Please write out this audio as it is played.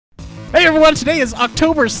Hey everyone, today is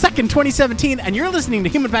October 2nd, 2017, and you're listening to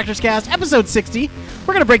Human Factors Cast, episode 60.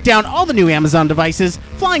 We're going to break down all the new Amazon devices,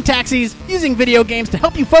 flying taxis, using video games to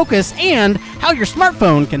help you focus, and how your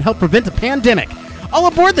smartphone can help prevent a pandemic. All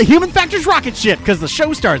aboard the Human Factors rocket ship, because the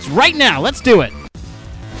show starts right now. Let's do it.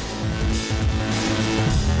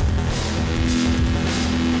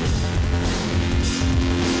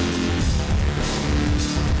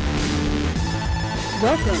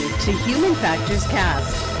 Welcome to Human Factors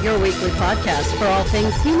Cast, your weekly podcast for all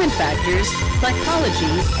things human factors,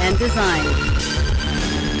 psychology, and design.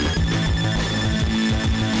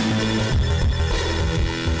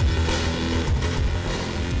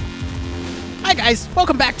 Hi guys,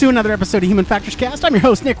 welcome back to another episode of Human Factors Cast. I'm your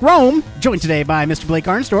host, Nick Roome, joined today by Mr. Blake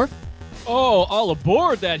Arnsdorff. Oh, all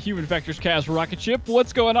aboard that Human Factors Cast rocket ship.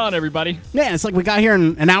 What's going on, everybody? Man, it's like we got here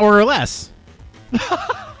in an hour or less.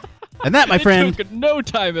 And that, my friend... It took no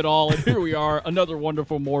time at all, and here we are, another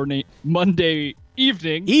wonderful Monday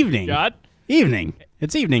evening. Evening.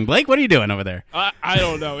 It's evening. Blake, what are you doing over there? I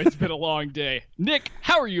don't know. It's been a long day. Nick,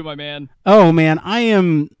 how are you, my man? Oh, man, I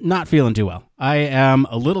am not feeling too well. I am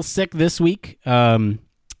a little sick this week. Some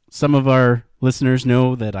of our listeners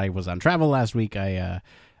know that I was on travel last week. I'm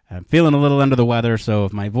feeling a little under the weather, so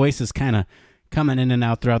if my voice is kind of coming in and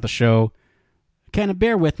out throughout the show, kind of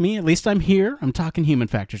bear with me. At least I'm here. I'm talking human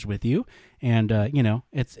factors with you, and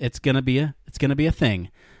it's gonna be a thing.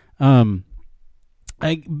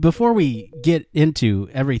 Before we get into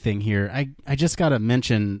everything here, I just gotta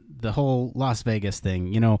mention the whole Las Vegas thing.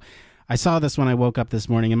 You know, I saw this when I woke up this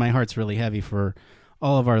morning, and my heart's really heavy for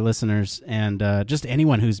all of our listeners and just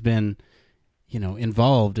anyone who's been,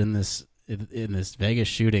 involved in this Vegas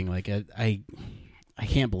shooting. Like I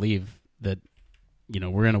can't believe that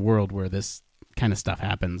we're in a world where this kind of stuff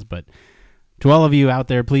happens. But to all of you out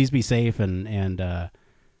there, please be safe and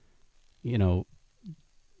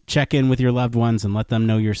check in with your loved ones and let them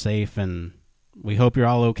know you're safe, and we hope you're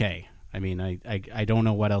all okay. I mean, I don't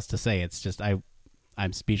know what else to say. It's just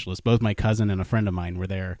I'm speechless. Both my cousin and a friend of mine were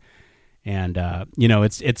there, and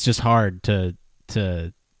it's just hard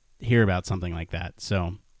to hear about something like that.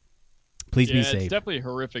 So please be safe. It's definitely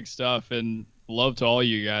horrific stuff, and love to all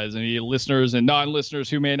you guys, any listeners and non-listeners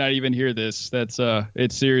who may not even hear this. That's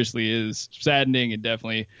it seriously is saddening and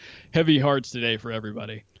definitely heavy hearts today for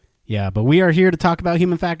everybody. Yeah, but we are here to talk about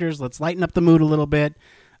human factors. Let's lighten up the mood a little bit.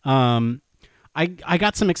 I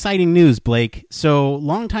got some exciting news, Blake. So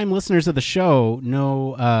longtime listeners of the show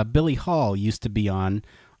know Billy Hall used to be on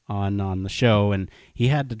the show, and he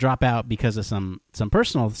had to drop out because of some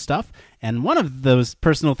personal stuff. And one of those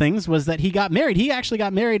personal things was that he got married. He actually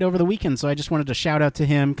got married over the weekend, so I just wanted to shout out to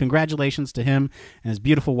him. Congratulations to him and his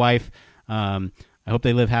beautiful wife. I hope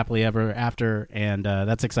they live happily ever after, and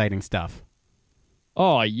that's exciting stuff.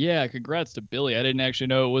 Oh, yeah, congrats to Billy. I didn't actually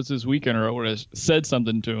know it was his weekend, or I would have said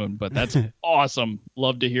something to him, but that's awesome.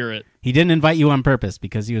 Love to hear it. He didn't invite you on purpose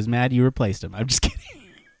because he was mad you replaced him. I'm just kidding.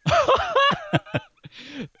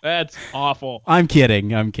 That's awful. I'm kidding.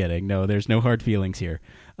 No, there's no hard feelings here.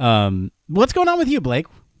 What's going on with you, Blake?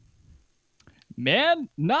 Man,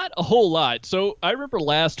 not a whole lot. So I remember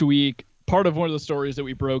last week, part of one of the stories that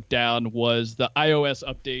we broke down was the iOS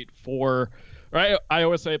update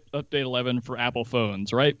iOS update 11 for Apple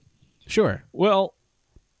phones, right? Sure. Well,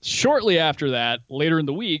 shortly after that, later in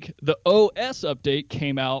the week, the OS update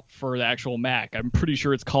came out for the actual Mac. I'm pretty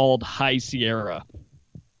sure it's called High Sierra.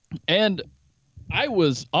 And I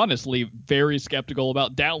was honestly very skeptical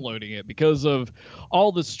about downloading it because of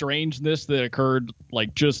all the strangeness that occurred.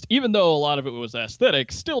 Like, just even though a lot of it was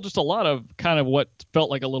aesthetic, still just a lot of kind of what felt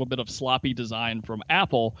like a little bit of sloppy design from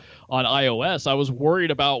Apple on iOS. I was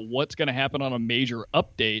worried about what's going to happen on a major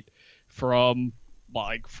update from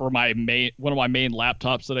for one of my main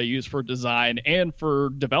laptops that I use for design and for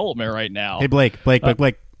development right now. Hey, Blake,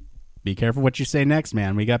 be careful what you say next,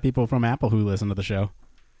 man. We got people from Apple who listen to the show.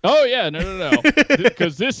 Oh, yeah, no.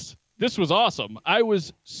 Because this was awesome. I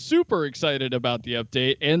was super excited about the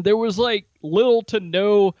update, and there was, little to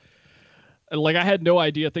no... I had no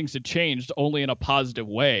idea things had changed, only in a positive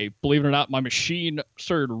way. Believe it or not, my machine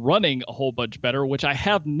started running a whole bunch better, which I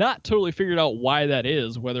have not totally figured out why that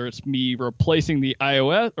is, whether it's me replacing the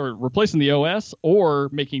iOS or replacing the OS or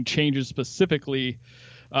making changes specifically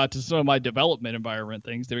to some of my development environment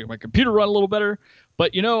things to make my computer run a little better.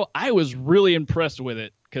 But, I was really impressed with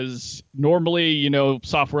it. Because normally,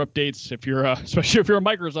 software updates, especially if you're a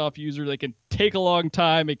Microsoft user, they can take a long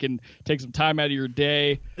time. It can take some time out of your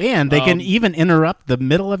day. And they can even interrupt the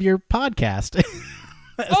middle of your podcast.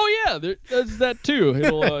 Oh, yeah, there's that too.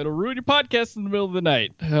 It'll ruin your podcast in the middle of the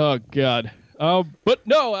night. Oh, God. But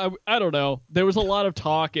no, I don't know. There was a lot of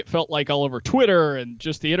talk. It felt like all over Twitter and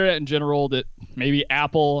just the internet in general that maybe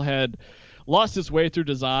Apple had lost its way through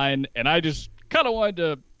design. And I just kind of wanted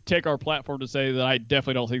to take our platform to say that I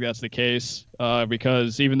definitely don't think that's the case.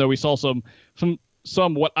 Because even though we saw some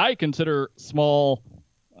what I consider small,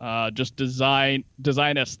 just design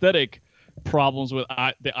aesthetic problems with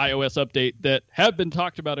the iOS update that have been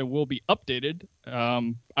talked about and will be updated.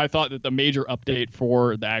 I thought that the major update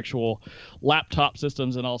for the actual laptop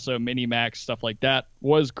systems and also mini Macs, stuff like that,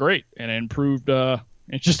 was great and improved.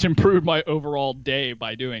 It just improved my overall day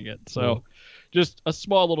by doing it. So, just a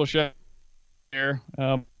small little share.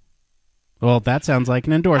 Well, that sounds like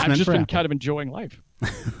an endorsement. I've just for been Apple. kind of enjoying life.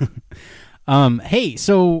 Hey,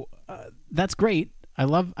 so that's great. I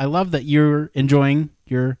love that you're enjoying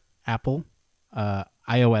your Apple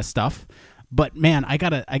iOS stuff. But man, I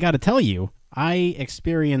gotta tell you, I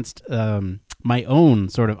experienced my own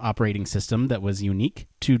sort of operating system that was unique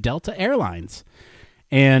to Delta Airlines,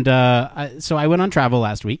 and so I went on travel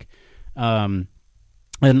last week. And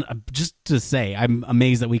just to say, I'm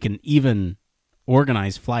amazed that we can even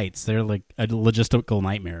organize flights. They're like a logistical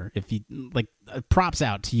nightmare. If you like, props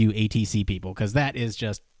out to you ATC people, because that is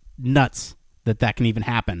just nuts that can even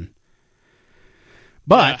happen.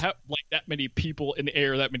 But like that many people in the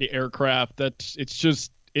air, that many aircraft,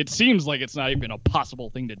 it seems like it's not even a possible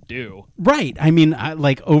thing to do. Right. I mean,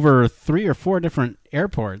 like over 3 or 4 different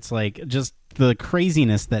airports, like just the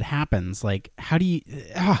craziness that happens. Like, how do you?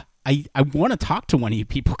 I want to talk to one of you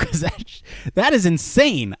people, because that is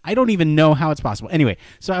insane. I don't even know how it's possible. Anyway,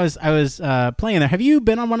 so I was playing there. Have you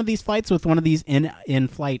been on one of these flights with one of these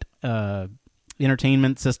in-flight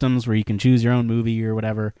entertainment systems where you can choose your own movie or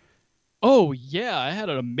whatever? Oh, yeah. I had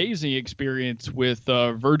an amazing experience with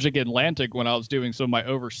Virgin Atlantic when I was doing some of my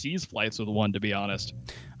overseas flights with one, to be honest.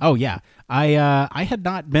 Oh, yeah. I had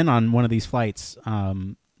not been on one of these flights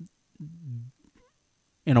in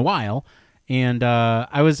a while, and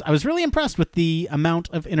I was really impressed with the amount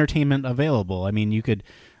of entertainment available. I mean, you could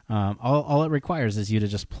all it requires is you to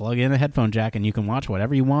just plug in a headphone jack, and you can watch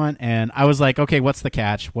whatever you want. And I was like, okay, what's the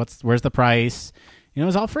catch? Where's the price? It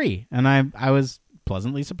was all free, and I was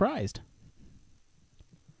pleasantly surprised.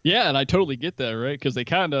 Yeah, and I totally get that, right? Because they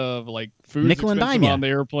kind of like food's nickel and expensive dime on the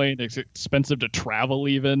airplane. It's expensive to travel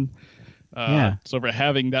even. Yeah. So for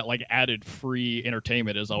having that like added free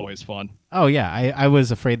entertainment is always fun. Oh yeah, I was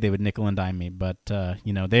afraid they would nickel and dime me, but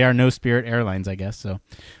they are no Spirit Airlines, I guess. So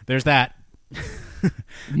there's that.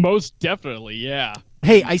 Most definitely, yeah.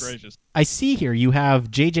 Hey, I see here you have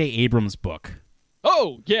J.J. Abrams' book.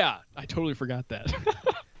 Oh yeah, I totally forgot that.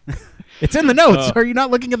 It's in the notes. Are you not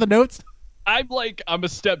looking at the notes? I'm a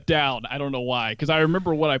step down. I don't know why, because I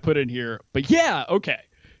remember what I put in here. But yeah, okay.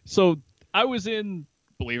 So I was in,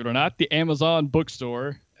 believe it or not, the Amazon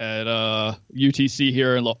bookstore at UTC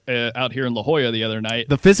here out here in La Jolla the other night.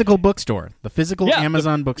 The physical bookstore. The physical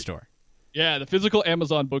Amazon bookstore. Yeah, the physical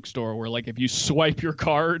Amazon bookstore where, like, if you swipe your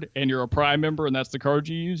card and you're a Prime member and that's the card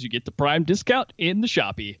you use, you get the Prime discount in the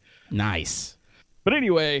Shopee. Nice. But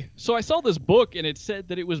anyway, so I saw this book and it said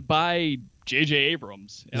that it was by J.J.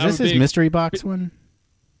 Abrams. And is this his mystery box one?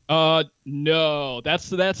 No, that's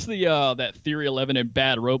the that Theory 11 and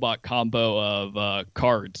Bad Robot combo of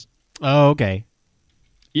cards. Oh, okay.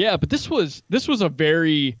 Yeah, but this was a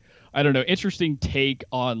very, I don't know, interesting take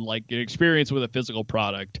on like an experience with a physical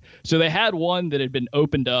product. So they had one that had been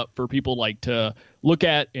opened up for people like to look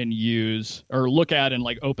at and use, or look at and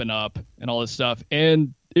like open up and all this stuff.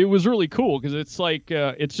 And it was really cool because it's like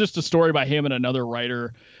it's just a story by him and another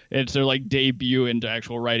writer. It's their like debut into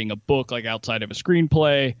actual writing a book, like outside of a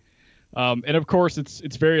screenplay. And of course,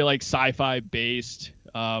 it's very like sci-fi based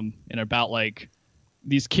and about like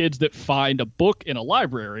these kids that find a book in a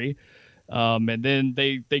library, and then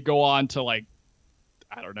they go on to like,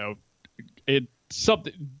 I don't know,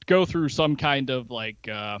 go through some kind of like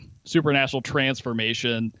supernatural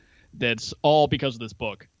transformation. That's all because of this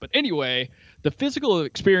book. But anyway, the physical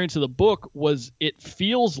experience of the book was it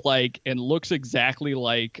feels like and looks exactly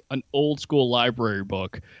like an old school library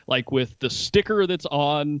book, like with the sticker that's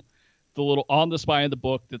on the spine of the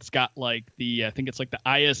book that's got like I think it's like the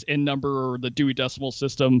ISN number or the Dewey Decimal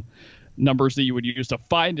System numbers that you would use to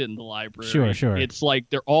find it in the library. Sure. It's like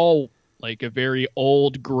they're all like a very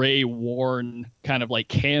old, gray, worn kind of like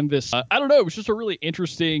canvas. I don't know. It was just a really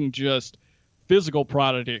interesting, just physical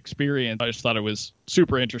product experience. I just thought it was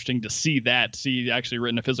super interesting to see actually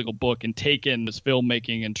written a physical book and taken this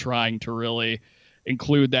filmmaking and trying to really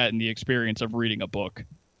include that in the experience of reading a book.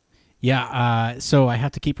 Yeah, so I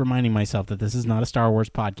have to keep reminding myself that this is not a Star Wars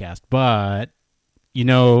podcast, but you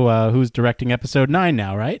know who's directing episode 9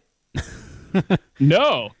 now, right?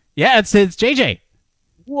 No. Yeah, it's JJ.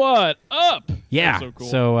 What up? Yeah, That's so cool.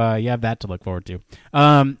 so you have that to look forward to.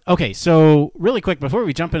 Okay, so really quick, before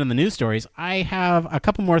we jump into the news stories, I have a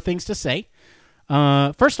couple more things to say.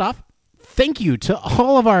 First off, thank you to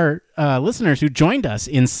all of our listeners who joined us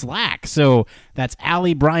in Slack. So that's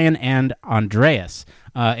Allie, Brian, and Andreas.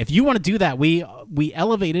 If you want to do that, we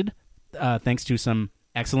elevated, thanks to some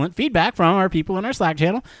excellent feedback from our people in our Slack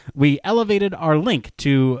channel, we elevated our link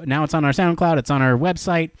to, now it's on our SoundCloud, it's on our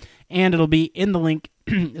website, and it'll be in the link.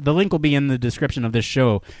 The link will be in the description of this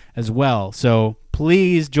show as well. So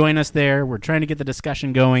please join us there. We're trying to get the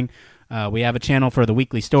discussion going. We have a channel for the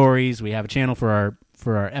weekly stories. We have a channel for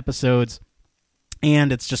our episodes.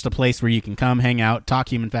 And it's just a place where you can come, hang out, talk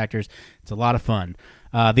human factors. It's a lot of fun.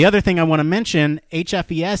 The other thing I want to mention,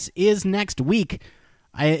 HFES is next week.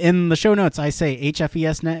 In the show notes, I say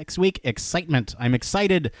HFES next week. Excitement. I'm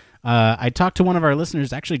excited. I talked to one of our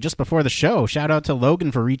listeners actually just before the show. Shout out to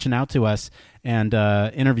Logan for reaching out to us and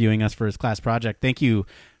interviewing us for his class project. Thank you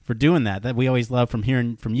for doing that. That we always love from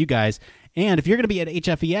hearing from you guys. And if you're going to be at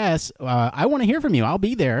HFES, I want to hear from you. I'll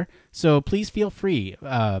be there. So please feel free.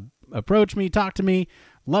 Approach me. Talk to me.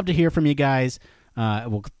 Love to hear from you guys.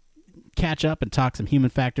 We'll catch up and talk some human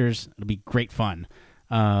factors. It'll be great fun.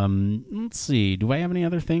 Let's see. Do I have any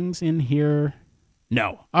other things in here?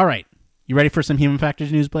 No. All right. You ready for some human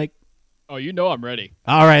factors news, Blake? Oh, you know I'm ready.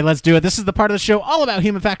 All right, let's do it. This is the part of the show all about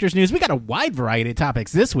human factors news. We got a wide variety of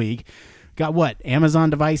topics this week. Got what? Amazon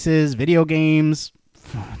devices, video games,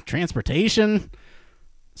 transportation,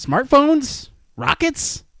 smartphones,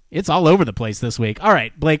 rockets. It's all over the place this week. All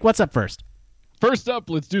right, Blake, what's up first? First up,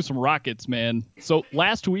 let's do some rockets, man. So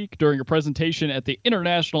last week, during a presentation at the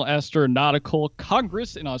International Astronautical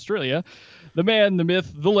Congress in Australia, the man, the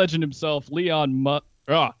myth, the legend himself, Leon Musk.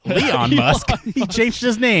 Elon Musk. He changed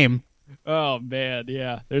his name. Oh, man,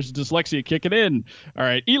 yeah. There's dyslexia kicking in. All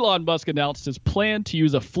right, Elon Musk announced his plan to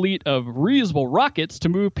use a fleet of reusable rockets to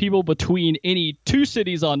move people between any two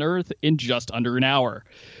cities on Earth in just under an hour.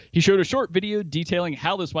 He showed a short video detailing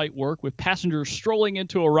how this might work, with passengers strolling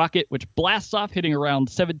into a rocket which blasts off, hitting around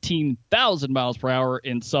 17,000 miles per hour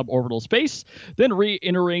in suborbital space, then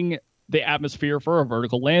re-entering the atmosphere for a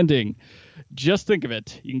vertical landing. Just think of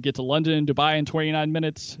it. You can get to London and Dubai in 29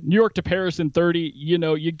 minutes, New York to Paris in 30. You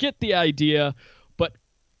know, you get the idea. But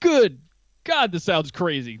good God, this sounds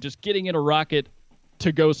crazy. Just getting in a rocket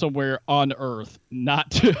to go somewhere on Earth,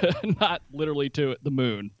 not literally to the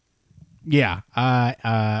moon. Yeah.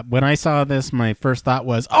 When I saw this, my first thought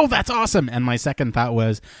was, oh, that's awesome. And my second thought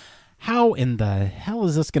was, how in the hell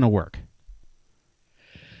is this going to work?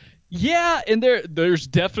 Yeah, and there's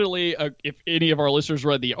definitely, if any of our listeners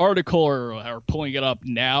read the article or are pulling it up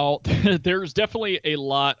now, there's definitely a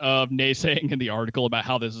lot of naysaying in the article about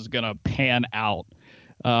how this is going to pan out.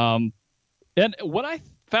 And what I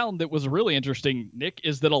found that was really interesting, Nick,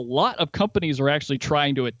 is that a lot of companies are actually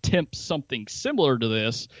trying to attempt something similar to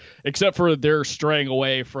this, except for they're straying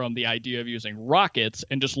away from the idea of using rockets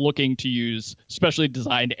and just looking to use specially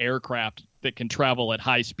designed aircraft that can travel at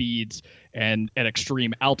high speeds and at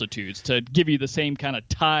extreme altitudes to give you the same kind of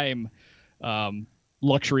time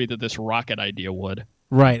luxury that this rocket idea would.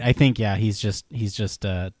 Right. I think, yeah, he's just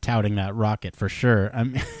touting that rocket for sure.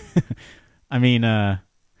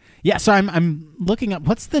 Yeah, so I'm looking up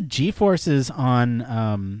what's the G-forces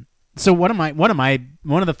on. So one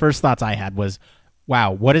of the first thoughts I had was,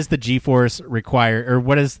 wow, what is the G-force require, or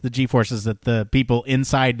what is the G-forces that the people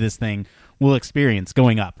inside this thing will experience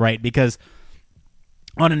going up, right? Because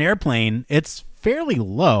on an airplane, it's fairly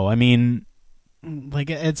low. I mean, like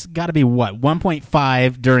it's got to be what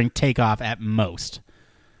 1.5 during takeoff at most,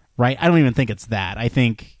 right? I don't even think it's that. I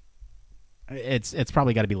think it's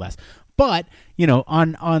probably got to be less. But, you know,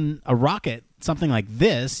 on a rocket, something like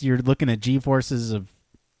this, you're looking at G-forces of,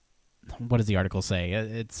 what does the article say?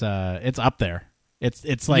 It's up there.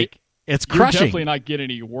 It's like, it's crushing. You're definitely not getting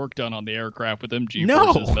any work done on the aircraft with them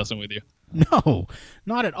G-forces messing with you. No,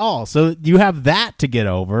 not at all. So you have that to get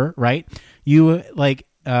over, right? You, like,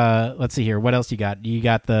 let's see here. What else you got? You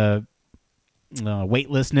got the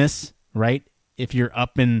weightlessness, right? If you're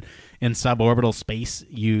up in suborbital space,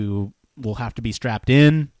 you will have to be strapped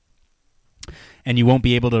in. And you won't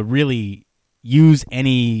be able to really use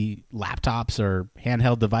any laptops or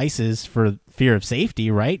handheld devices for fear of safety,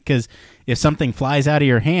 right? Because if something flies out of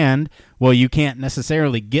your hand, well, you can't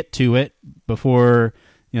necessarily get to it before,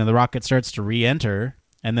 you know, the rocket starts to re-enter,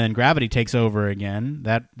 and then gravity takes over again.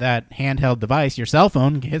 That handheld device, your cell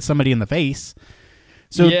phone, can hit somebody in the face.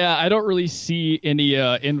 So yeah, I don't really see any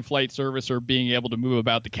in-flight service or being able to move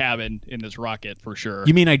about the cabin in this rocket for sure.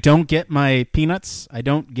 You mean I don't get my peanuts? I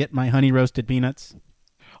don't get my honey roasted peanuts?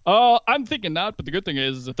 I'm thinking not, but the good thing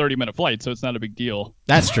is it's a 30-minute flight, so it's not a big deal.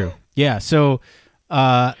 That's true. Yeah. So,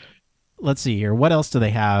 let's see here. What else do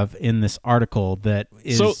they have in this article that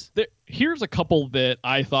is? So here's a couple that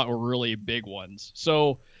I thought were really big ones.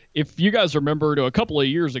 So if you guys remember to a couple of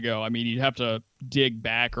years ago, I mean, you'd have to dig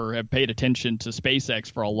back or have paid attention to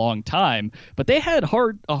SpaceX for a long time, but they had a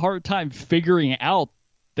hard time figuring out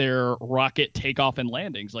their rocket takeoff and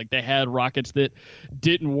landings. Like they had rockets that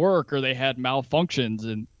didn't work or they had malfunctions,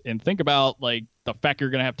 and think about like the fact you're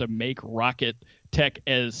going to have to make rocket tech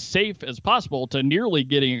as safe as possible to nearly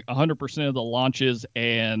getting 100% of the launches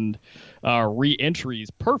and re-entries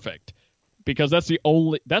perfect, because that's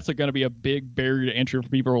going to be a big barrier to entry for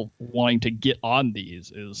people wanting to get on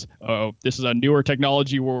these. Is this is a newer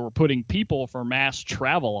technology where we're putting people for mass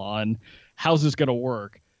travel on. How's this going to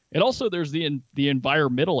work? And also, there's the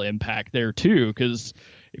environmental impact there too, because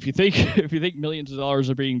if you think millions of dollars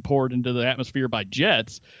are being poured into the atmosphere by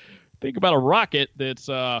jets, think about a rocket that's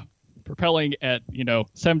propelling at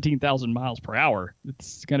 17,000 miles per hour.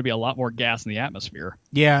 It's going to be a lot more gas in the atmosphere.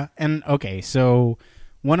 Yeah, and okay, so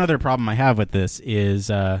one other problem I have with this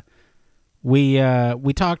is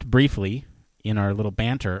we talked briefly in our little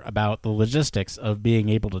banter about the logistics of being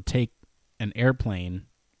able to take an airplane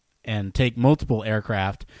and take multiple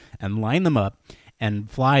aircraft and line them up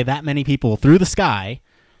and fly that many people through the sky.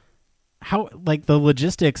 How, like, the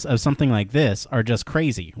logistics of something like this are just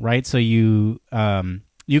crazy, right? So you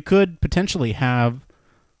could potentially have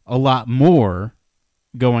a lot more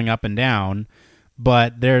going up and down,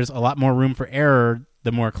 but there's a lot more room for error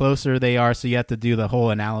the more closer they are, so you have to do the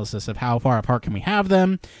whole analysis of how far apart can we have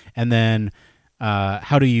them, and then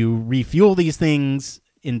how do you refuel these things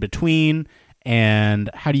in between,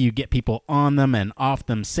 and how do you get people on them and off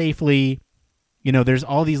them safely? There's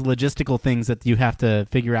all these logistical things that you have to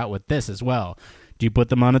figure out with this as well. Do you put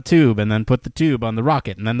them on a tube and then put the tube on the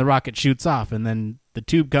rocket, and then the rocket shoots off, and then the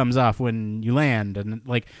tube comes off when you land? And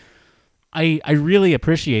like, I really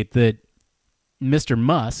appreciate that Mr.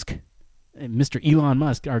 Elon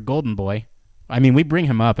Musk, our golden boy. I mean, we bring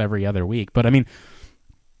him up every other week, but I mean,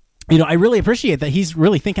 I really appreciate that he's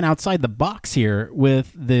really thinking outside the box here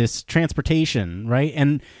with this transportation, right?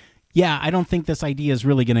 And yeah, I don't think this idea is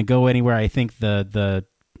really going to go anywhere. I think the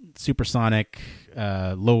supersonic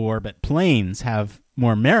low orbit planes have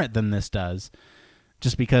more merit than this does,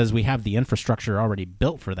 just because we have the infrastructure already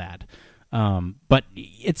built for that. But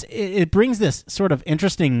it brings this sort of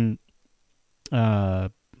interesting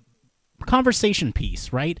conversation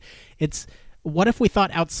piece, right? It's, what if we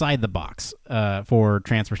thought outside the box for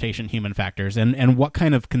transportation human factors, and what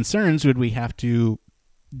kind of concerns would we have to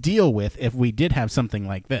deal with if we did have something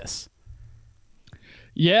like this?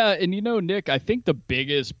 Yeah, and Nick, I think the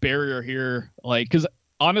biggest barrier here, because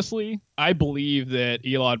honestly, I believe that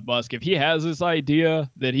Elon Musk, if he has this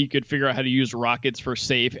idea that he could figure out how to use rockets for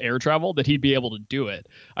safe air travel, that he'd be able to do it.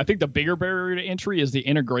 I think the bigger barrier to entry is the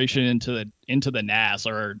integration into the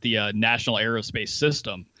NASA, or the National Aerospace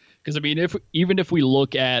System. Because, I mean, even if we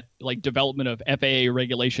look at like development of FAA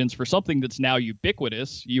regulations for something that's now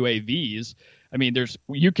ubiquitous, UAVs, I mean,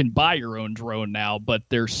 you can buy your own drone now, but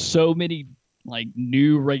there's so many like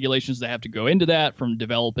new regulations that have to go into that, from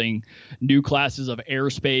developing new classes of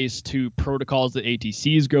airspace to protocols that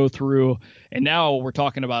ATCs go through. And now we're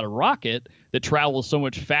talking about a rocket that travels so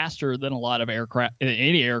much faster than a lot of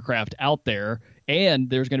any aircraft out there. And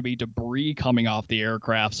there's going to be debris coming off the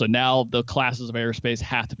aircraft. So now the classes of airspace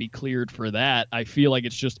have to be cleared for that. I feel like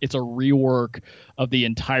it's a rework of the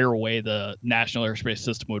entire way the National Airspace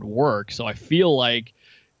System would work. So I feel like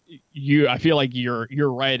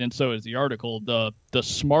you're right, and so is the article. The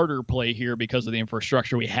smarter play here, because of the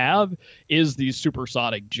infrastructure we have, is these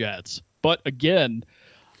supersonic jets. But again,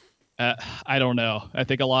 I don't know. I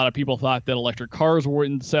think a lot of people thought that electric cars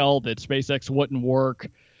wouldn't sell, that SpaceX wouldn't work.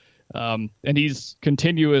 And he's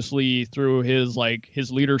continuously, through his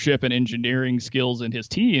leadership and engineering skills and his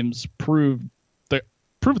teams, proved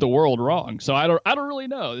the world wrong. So I don't really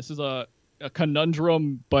know. This is a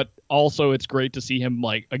conundrum, but also it's great to see him,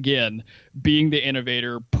 again, being the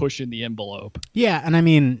innovator, pushing the envelope. Yeah, and I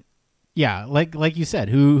mean, yeah, like you said,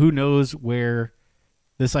 who knows where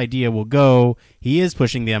this idea will go? He is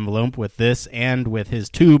pushing the envelope with this, and with his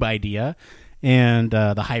tube idea, and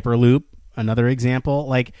the Hyperloop, another example.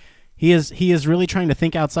 Like, he is really trying to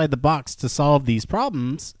think outside the box to solve these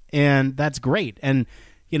problems, and that's great. And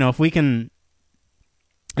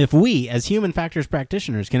if we, as human factors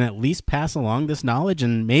practitioners, can at least pass along this knowledge,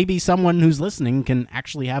 and maybe someone who's listening can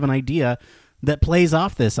actually have an idea that plays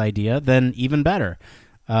off this idea, then even better.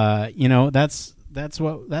 That's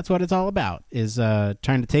what it's all about, is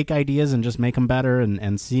trying to take ideas and just make them better,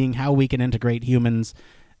 and seeing how we can integrate humans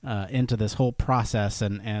into this whole process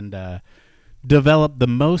and develop the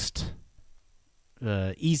most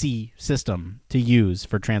easy system to use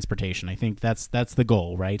for transportation. I think that's the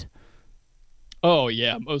goal, right? Oh,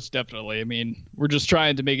 yeah, most definitely. I mean, we're just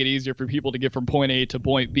trying to make it easier for people to get from point A to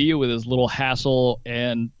point B with as little hassle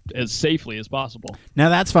and as safely as possible. Now,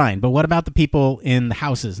 that's fine, but what about the people in the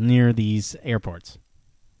houses near these airports?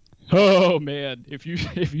 Oh, man, if you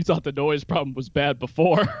thought the noise problem was bad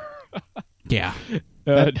before, yeah,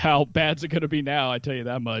 how bad's it going to be now? I tell you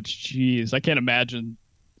that much. Jeez, I can't imagine.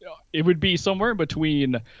 It would be somewhere in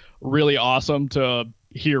between really awesome to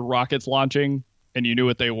hear rockets launching and you knew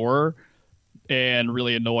what they were, and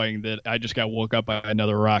really annoying that I just got woke up by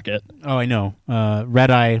another rocket. Oh, I know. Red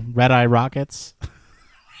eye rockets.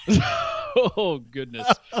 Oh, goodness.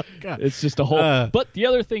 Oh, God. It's just a whole... But the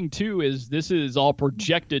other thing, too, is this is all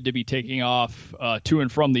projected to be taking off to and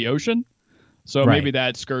from the ocean. So right. Maybe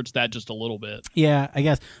that skirts that just a little bit. Yeah, I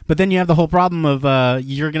guess. But then you have the whole problem of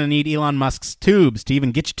you're going to need Elon Musk's tubes to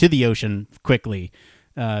even get you to the ocean quickly.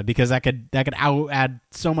 Because that could add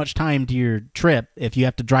so much time to your trip if you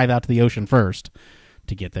have to drive out to the ocean first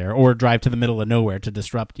to get there, or drive to the middle of nowhere to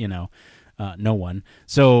disrupt, no one.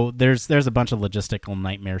 So there's a bunch of logistical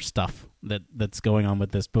nightmare stuff that's going on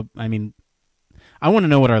with this. But I mean, I want to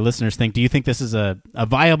know what our listeners think. Do you think this is a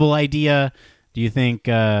viable idea? Do you think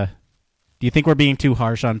we're being too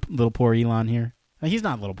harsh on little poor Elon here? He's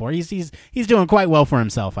not little poor. He's doing quite well for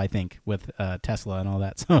himself, I think, with Tesla and all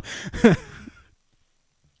that. So.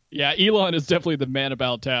 Yeah, Elon is definitely the man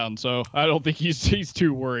about town, so I don't think he's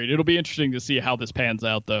too worried. It'll be interesting to see how this pans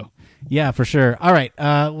out, though. Yeah, for sure. All right,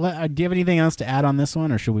 do you have anything else to add on this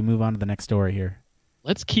one, or should we move on to the next story here?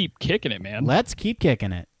 Let's keep kicking it, man. Let's keep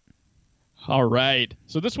kicking it. All right.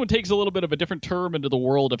 So this one takes a little bit of a different term into the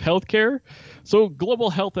world of healthcare. So global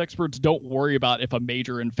health experts don't worry about if a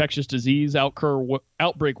major infectious disease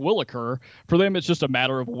outbreak will occur. For them, it's just a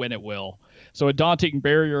matter of when it will. So a daunting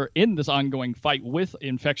barrier in this ongoing fight with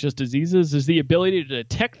infectious diseases is the ability to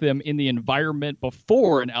detect them in the environment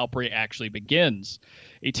before an outbreak actually begins.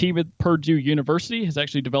 A team at Purdue University has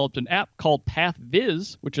actually developed an app called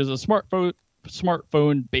PathViz, which is a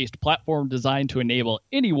smartphone-based platform designed to enable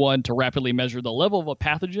anyone to rapidly measure the level of a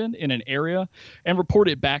pathogen in an area and report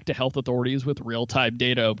it back to health authorities with real-time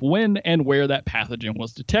data of when and where that pathogen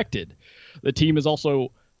was detected. The team is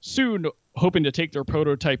also soon hoping to take their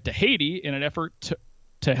prototype to Haiti in an effort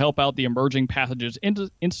to help out the Emerging Pathogens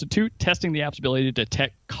Institute, testing the app's ability to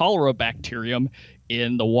detect cholera bacterium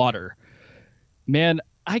in the water. Man,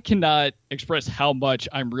 I cannot express how much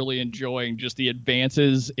I'm really enjoying just the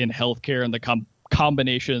advances in healthcare and the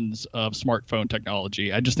combinations of smartphone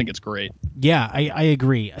technology. I just think it's great. Yeah, I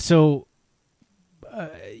agree. So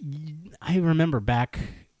I remember back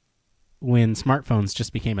when smartphones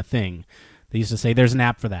just became a thing. They used to say, there's an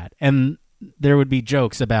app for that. And there would be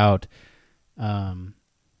jokes about,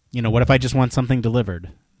 what if I just want something delivered?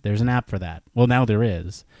 There's an app for that. Well, now there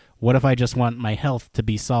is. What if I just want my health to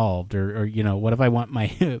be solved? Or what if I want my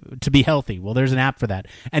to be healthy? Well, there's an app for that.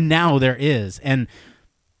 And now there is. And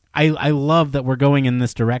I love that we're going in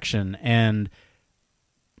this direction. And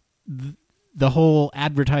the whole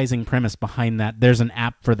advertising premise behind that, there's an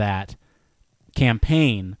app for that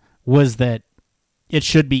campaign, was that it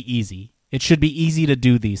should be easy. It should be easy to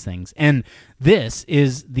do these things. And this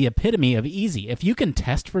is the epitome of easy. If you can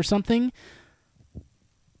test for something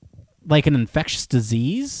like an infectious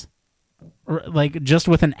disease, or like just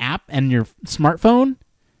with an app and your smartphone,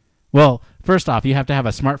 well, first off, you have to have a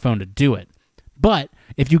smartphone to do it. But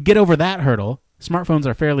if you get over that hurdle, smartphones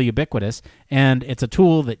are fairly ubiquitous, and it's a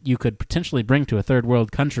tool that you could potentially bring to a third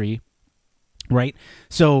world country, right?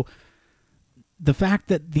 So the fact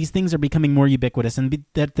that these things are becoming more ubiquitous and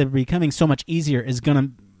that they're becoming so much easier is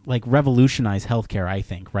going to revolutionize healthcare, I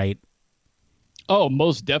think, right? Oh,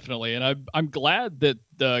 most definitely. And I'm glad that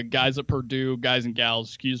the guys and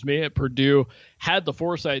gals, at Purdue had the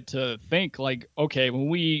foresight to think okay, when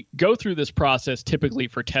we go through this process, typically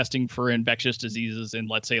for testing for infectious diseases in,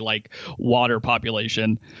 let's say, water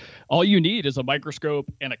population, all you need is a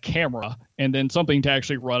microscope and a camera and then something to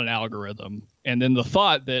actually run an algorithm. And then the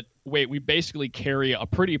thought that, wait, we basically carry a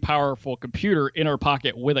pretty powerful computer in our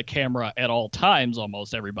pocket with a camera at all times,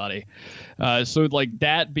 almost everybody. So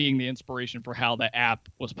that being the inspiration for how the app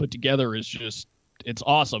was put together is just, it's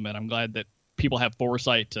awesome. And I'm glad that people have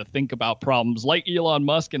foresight to think about problems like Elon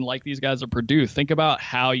Musk and like these guys at Purdue. Think about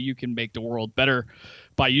how you can make the world better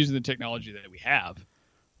by using the technology that we have.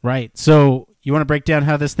 Right. So you want to break down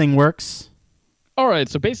how this thing works? All right,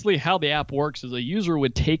 so basically how the app works is a user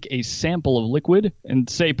would take a sample of liquid and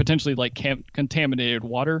say potentially like contaminated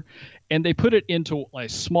water, and they put it into a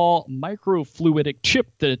small microfluidic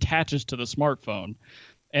chip that attaches to the smartphone.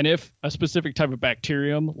 And if a specific type of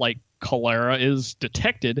bacterium like cholera is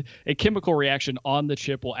detected, a chemical reaction on the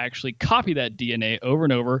chip will actually copy that DNA over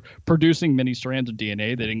and over, producing many strands of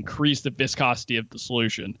DNA that increase the viscosity of the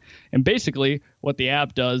solution. And basically, what the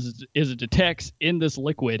app does is it detects in this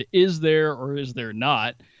liquid, is there or is there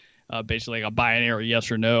not, basically like a binary yes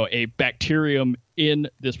or no, a bacterium in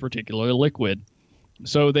this particular liquid.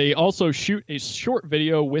 So they also shoot a short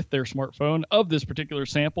video with their smartphone of this particular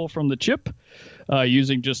sample from the chip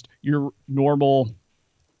using just your normal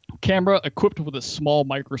camera equipped with a small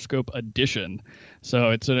microscope addition. So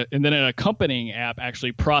and then an accompanying app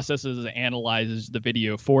actually processes and analyzes the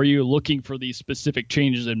video for you, looking for these specific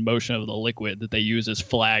changes in motion of the liquid that they use as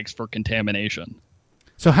flags for contamination.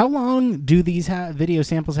 So how long do these video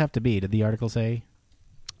samples have to be? Did the article say?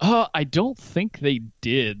 I don't think they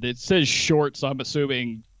did. It says short, so I'm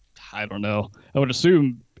assuming, I don't know. I would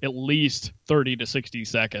assume at least 30 to 60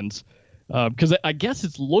 seconds. Because I guess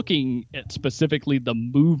it's looking at specifically the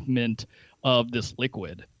movement of this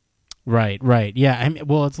liquid. Right. Yeah.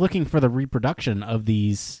 Well, it's looking for the reproduction of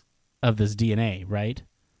this DNA, right?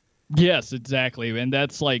 Yes, exactly. And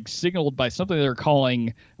that's like signaled by something they're calling,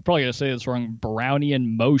 I'm probably going to say this wrong,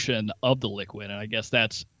 Brownian motion of the liquid. And I guess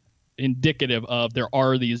that's indicative of there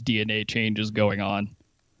are these DNA changes going on.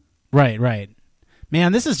 Right.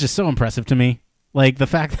 Man, this is just so impressive to me. Like the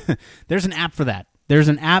fact that there's an app for that. There's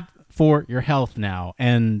an app for your health now,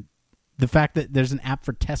 and the fact that there's an app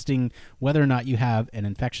for testing whether or not you have an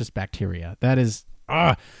infectious bacteria. That is,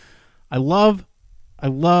 I love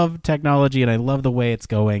technology, and I love the way it's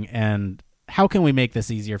going. And how can we make this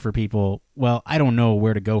easier for people? Well, I don't know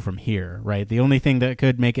where to go from here, right? The only thing that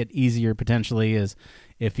could make it easier potentially is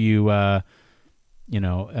if you, what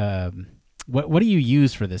do you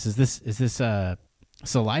use for this? Is this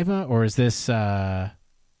saliva, or is this blood?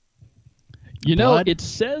 It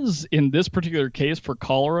says in this particular case for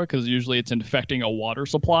cholera, because usually it's infecting a water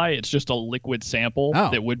supply, it's just a liquid sample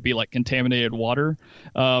that would be like contaminated water.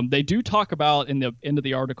 They do talk about in the end of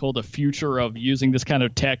the article the future of using this kind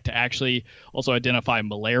of tech to actually also identify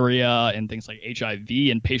malaria and things like HIV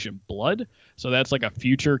in patient blood. So that's like a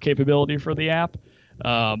future capability for the app.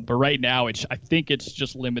 But right now, I think it's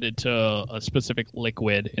just limited to a specific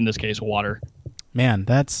liquid, in this case, water. Man,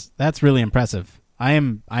 that's really impressive. I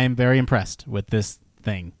am very impressed with this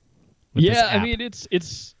thing. Yeah, I mean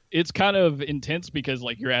it's kind of intense because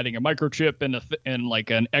like you're adding a microchip and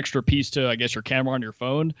like an extra piece to, I guess, your camera on your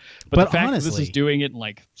phone. But the fact that this is doing it in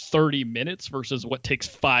like 30 minutes versus what takes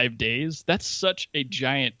 5 days, that's such a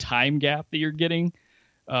giant time gap that you're getting.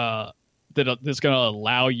 That's going to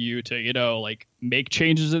allow you to, like make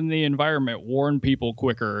changes in the environment, warn people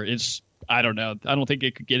quicker. I don't know. I don't think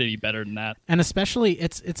it could get any better than that. And especially,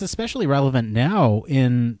 it's especially relevant now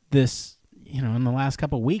in this, in the last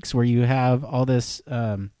couple of weeks where you have all this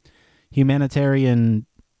humanitarian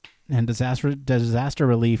and disaster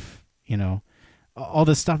relief, all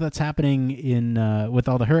this stuff that's happening in with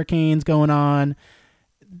all the hurricanes going on.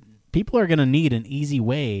 People are going to need an easy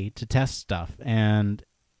way to test stuff, and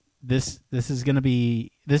this would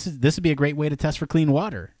be a great way to test for clean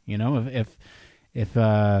water.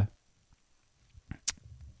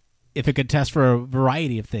 If it could test for a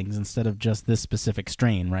variety of things instead of just this specific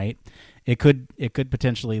strain, right? It could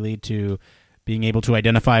potentially lead to being able to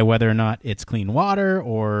identify whether or not it's clean water,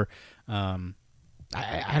 or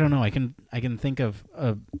I don't know. I can think of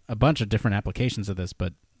a bunch of different applications of this,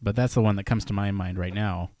 but that's the one that comes to my mind right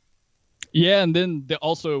now. Yeah, and then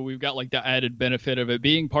also we've got like the added benefit of it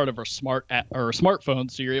being part of our smartphone,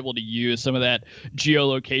 so you're able to use some of that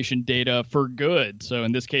geolocation data for good. So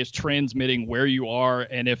in this case, transmitting where you are,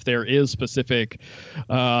 and if there is specific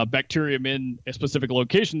bacterium in a specific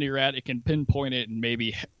location that you're at, it can pinpoint it and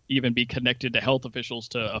maybe even be connected to health officials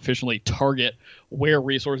to efficiently target where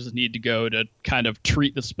resources need to go to kind of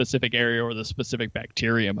treat the specific area or the specific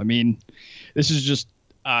bacterium. I mean, this is just,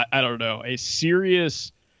 I don't know, a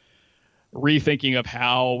serious rethinking of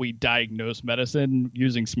how we diagnose medicine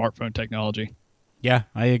using smartphone technology. Yeah,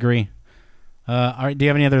 I agree. All right, do you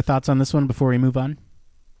have any other thoughts on this one before we move on?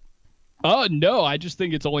 No, I just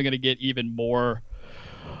think it's only going to get even more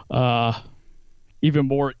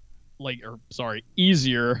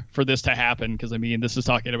easier for this to happen, because I mean, this is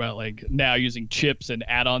talking about like now using chips and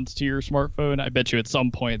add-ons to your smartphone. I bet you at some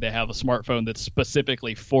point they have a smartphone that's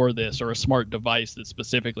specifically for this, or a smart device that's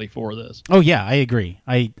specifically for this. Oh yeah, I agree.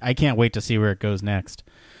 I can't wait to see where it goes next.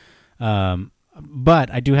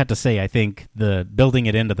 But I do have to say, I think the building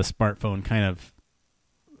it into the smartphone kind of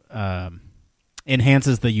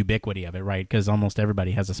enhances the ubiquity of it, right? Because almost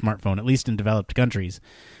everybody has a smartphone, at least in developed countries.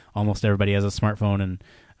 Almost everybody has a smartphone, and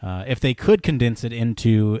if they could condense it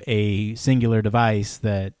into a singular device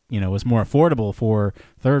that was more affordable for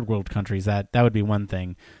third world countries, that would be one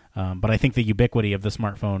thing. But I think the ubiquity of the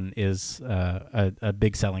smartphone is a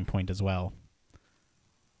big selling point as well.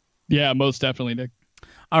 Yeah, most definitely, Nick.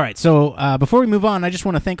 All right, so before we move on, I just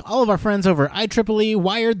want to thank all of our friends over IEEE,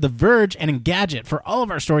 Wired, The Verge, and Engadget for all of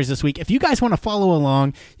our stories this week. If you guys want to follow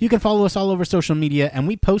along, you can follow us all over social media, and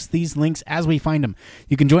we post these links as we find them.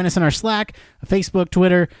 You can join us in our Slack, Facebook,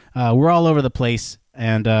 Twitter. We're all over the place,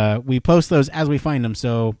 and we post those as we find them,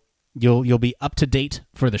 so you'll be up to date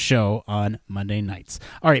for the show on Monday nights.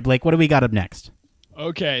 All right, Blake, what do we got up next?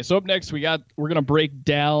 Okay, so up next we're going to break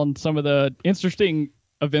down some of the interesting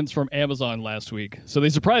events from Amazon last week. So they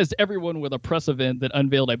surprised everyone with a press event that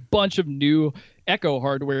unveiled a bunch of new Echo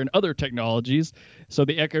hardware and other technologies. So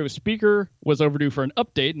the Echo speaker was overdue for an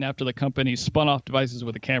update, and after the company spun off devices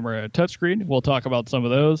with a camera and a touchscreen, we'll talk about some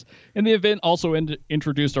of those. And the event also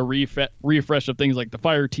introduced a refresh of things like the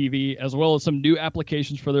Fire TV, as well as some new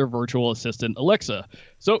applications for their virtual assistant, Alexa.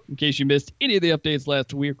 So in case you missed any of the updates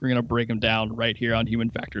last week, we're going to break them down right here on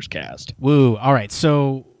Human Factors Cast. Woo. All right.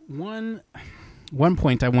 So one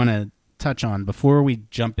point I want to touch on before we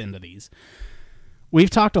jump into these. We've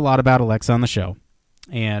talked a lot about Alexa on the show,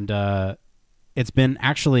 and it's been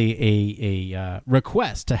actually a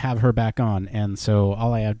request to have her back on, and so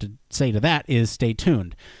all I have to say to that is stay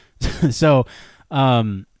tuned. So,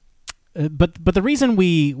 but the reason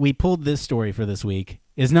we pulled this story for this week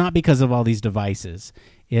is not because of all these devices.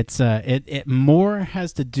 It more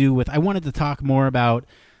has to do with, I wanted to talk more about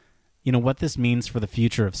what this means for the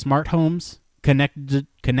future of smart homes,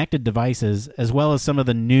 connected devices, as well as some of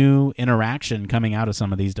the new interaction coming out of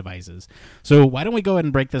some of these devices. So why don't we go ahead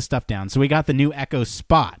and break this stuff down? So we got the new Echo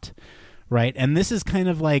Spot, right? And this is kind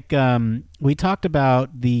of like, we talked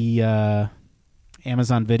about the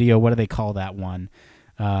Amazon Video. What do they call that one?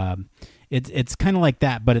 It's kind of like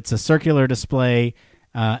that, but it's a circular display,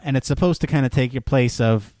 and it's supposed to kind of take your place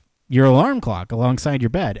of your alarm clock alongside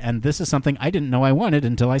your bed. And this is something I didn't know I wanted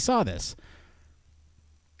until I saw this.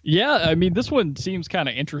 Yeah, I mean, this one seems kind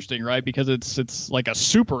of interesting, right? Because it's like a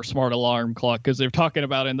super smart alarm clock, because they're talking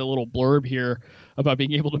about in the little blurb here about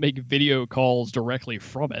being able to make video calls directly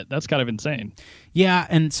from it. That's kind of insane. Yeah,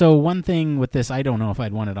 and so one thing with this, I don't know if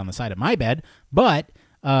I'd want it on the side of my bed, but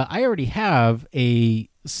I already have a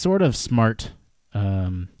sort of smart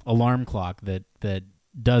alarm clock that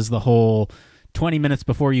does the whole 20 minutes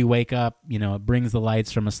before you wake up, it brings the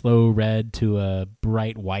lights from a slow red to a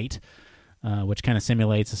bright white. Which kind of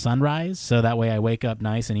simulates a sunrise, so that way I wake up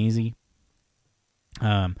nice and easy.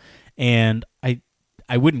 And I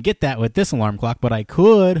wouldn't get that with this alarm clock, but I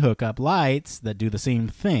could hook up lights that do the same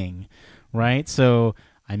thing, right? So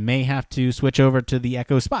I may have to switch over to the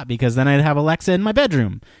Echo Spot, because then I'd have Alexa in my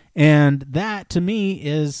bedroom, and that to me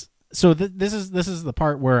is so. This is the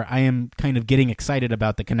part where I am kind of getting excited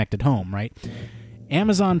about the connected home, right?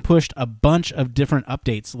 Amazon pushed a bunch of different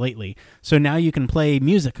updates lately, so now you can play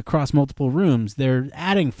music across multiple rooms. They're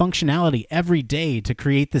adding functionality every day to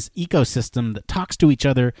create this ecosystem that talks to each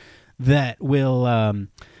other that will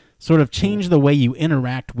sort of change the way you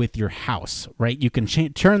interact with your house, right? You can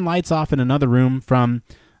turn lights off in another room from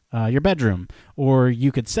your bedroom, or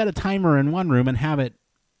you could set a timer in one room and have it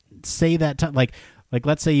say that, like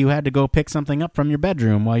let's say you had to go pick something up from your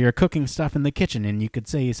bedroom while you're cooking stuff in the kitchen, and you could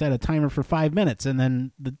say you set a timer for 5 minutes, and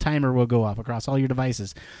then the timer will go off across all your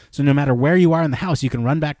devices. So no matter where you are in the house, you can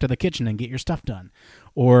run back to the kitchen and get your stuff done.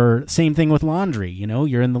 Or same thing with laundry.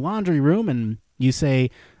 You're in the laundry room and you say,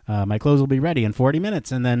 my clothes will be ready in 40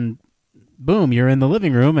 minutes, and then boom, you're in the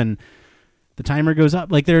living room and the timer goes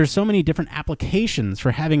up. Like, there are so many different applications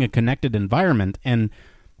for having a connected environment, and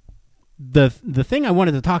the thing I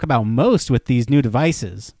wanted to talk about most with these new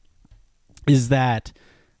devices is that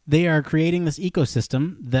they are creating this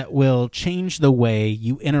ecosystem that will change the way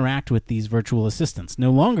you interact with these virtual assistants.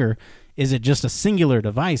 No longer is it just a singular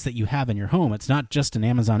device that you have in your home. It's not just an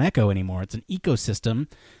Amazon Echo anymore. It's an ecosystem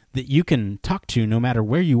that you can talk to no matter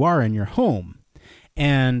where you are in your home.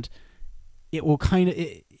 And it will kind of,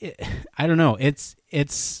 I don't know,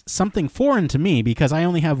 it's something foreign to me, because I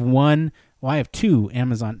only have one. Well, I have two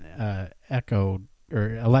Amazon Echo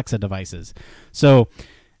or Alexa devices. So,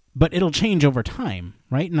 but it'll change over time,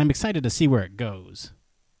 right? And I'm excited to see where it goes.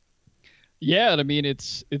 Yeah, I mean,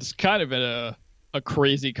 it's kind of a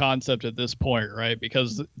crazy concept at this point, right?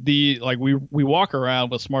 Because we walk around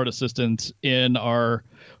with smart assistants in our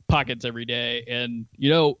pockets every day, and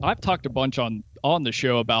I've talked a bunch on on the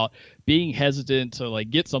show about being hesitant to like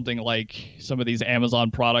get something like some of these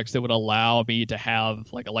Amazon products that would allow me to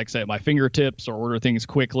have like Alexa at my fingertips or order things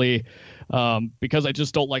quickly, because I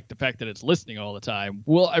just don't like the fact that it's listening all the time.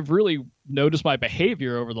 Well, I've really noticed my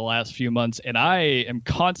behavior over the last few months, and I am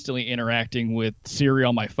constantly interacting with Siri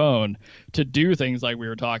on my phone to do things like we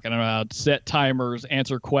were talking about: set timers,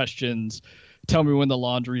 answer questions, tell me when the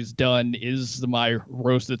laundry's done, is my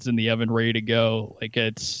roast that's in the oven ready to go. Like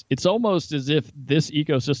it's almost as if this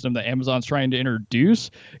ecosystem that Amazon's trying to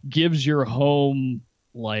introduce gives your home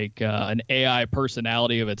like an AI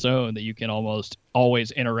personality of its own that you can almost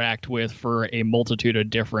always interact with for a multitude of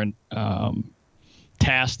different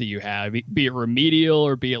tasks that you have, be it remedial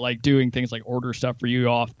or be it like doing things like order stuff for you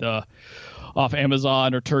off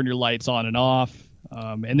Amazon or turn your lights on and off.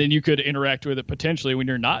 And then you could interact with it potentially when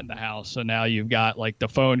you're not in the house. So now you've got like the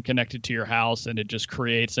phone connected to your house, and it just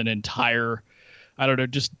creates an entire, I don't know,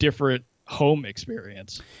 just different home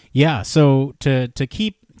experience. Yeah. So to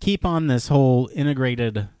keep on this whole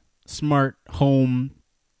integrated smart home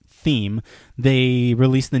theme, they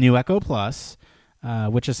released the new Echo Plus,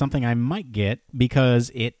 which is something I might get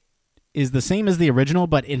because it is the same as the original,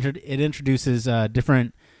 but it introduces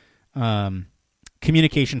different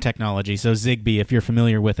communication technology. So Zigbee, if you're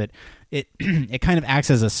familiar with it, it kind of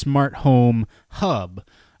acts as a smart home hub,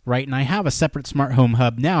 right? And I have a separate smart home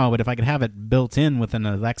hub now, but if I could have it built in with an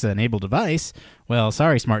Alexa-enabled device, well,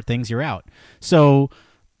 sorry, smart things, you're out. So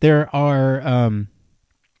there are,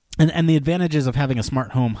 and the advantages of having a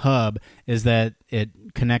smart home hub is that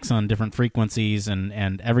it connects on different frequencies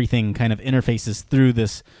and everything kind of interfaces through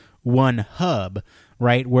this one hub,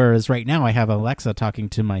 right? Whereas right now I have Alexa talking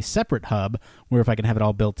to my separate hub, where if I can have it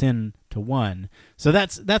all built in to one. So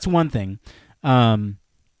that's one thing.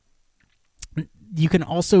 You can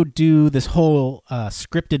also do this whole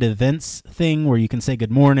scripted events thing where you can say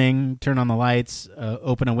good morning, turn on the lights,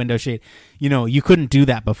 open a window shade. You know, you couldn't do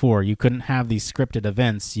that before. You couldn't have these scripted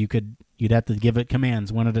events. You'd have to give it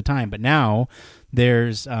commands one at a time. But now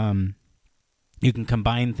there's you can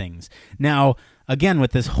combine things. Now, again,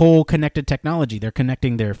 with this whole connected technology, they're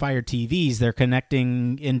connecting their Fire TVs, they're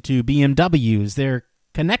connecting into BMWs, they're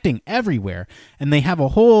connecting everywhere, and they have a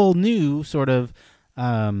whole new sort of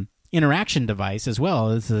interaction device as well.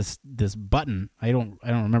 It's this button. I don't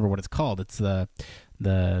remember what it's called. It's the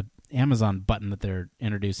Amazon button that they're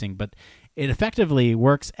introducing, but it effectively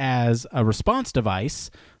works as a response device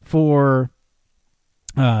for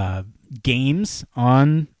games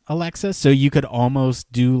on Alexa. So you could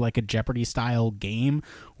almost do like a Jeopardy style game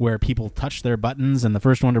where people touch their buttons and the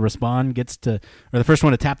first one to respond the first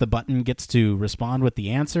one to tap the button gets to respond with the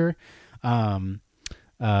answer.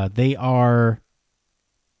 They are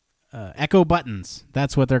Echo buttons.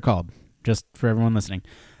 That's what they're called, just for everyone listening.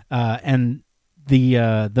 And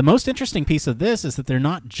the most interesting piece of this is that they're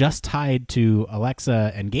not just tied to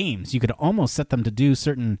Alexa and games. You could almost set them to do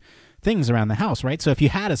certain things around the house, right? So if you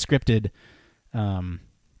had a scripted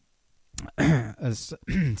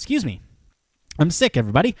excuse me, I'm sick,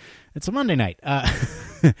 everybody. It's a Monday night.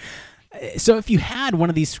 So if you had one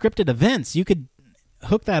of these scripted events, you could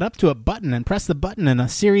hook that up to a button and press the button, and a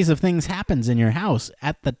series of things happens in your house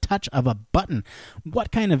at the touch of a button.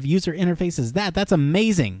 What kind of user interface is that? That's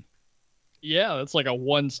amazing. Yeah, that's like a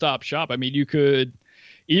one-stop shop. I mean, you could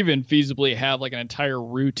even feasibly have like an entire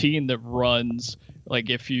routine that runs, like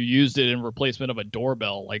if you used it in replacement of a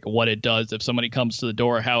doorbell, like what it does if somebody comes to the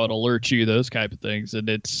door, how it alerts you, those type of things. And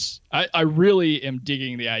I really am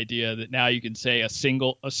digging the idea that now you can say a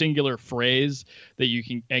singular phrase that you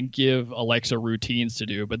can and give Alexa routines to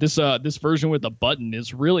do. But this version with the button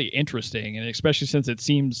is really interesting, and especially since it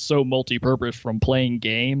seems so multi-purpose, from playing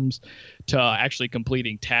games to actually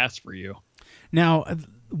completing tasks for you. Now,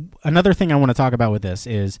 another thing I want to talk about with this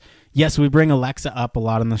is, yes, we bring Alexa up a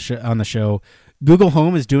lot on the show. Google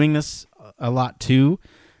Home is doing this a lot too.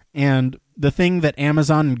 And the thing that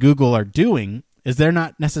Amazon and Google are doing is they're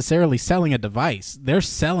not necessarily selling a device. They're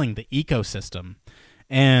selling the ecosystem.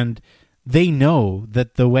 And they know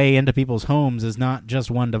that the way into people's homes is not just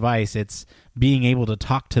one device. It's being able to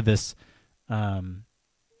talk to this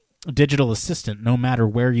digital assistant no matter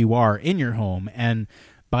where you are in your home. And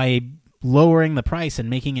by lowering the price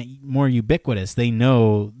and making it more ubiquitous, they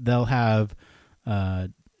know they'll have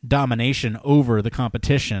domination over the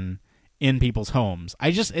competition in people's homes.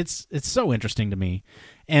 It's so interesting to me.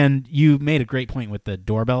 And you made a great point with the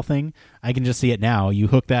doorbell thing. I can just see it now. You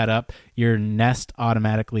hook that up, your Nest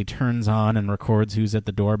automatically turns on and records who's at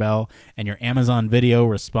the doorbell, and your Amazon Video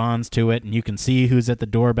responds to it, and you can see who's at the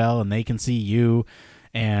doorbell, and they can see you.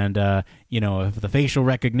 And if the facial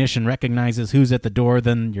recognition recognizes who's at the door,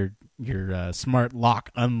 then your smart lock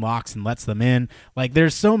unlocks and lets them in. Like,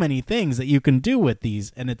 there's so many things that you can do with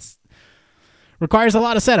these, and it's requires a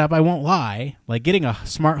lot of setup. I won't lie. Like, getting a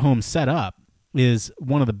smart home set up is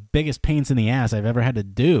one of the biggest pains in the ass I've ever had to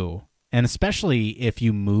do, and especially if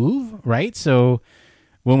you move, right? So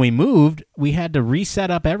when we moved, we had to reset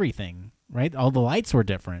up everything, right? All the lights were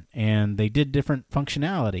different, and they did different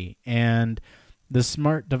functionality, and the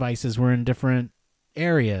smart devices were in different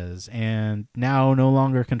areas, and now no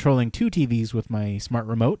longer controlling 2 TVs with my smart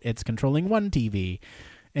remote, it's controlling 1 TV.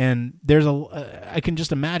 And there's I can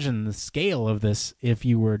just imagine the scale of this if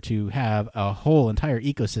you were to have a whole entire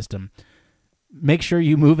ecosystem. Make sure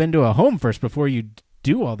you move into a home first before you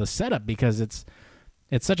do all the setup, because it's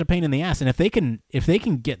such a pain in the ass. And if they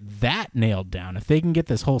can get that nailed down, if they can get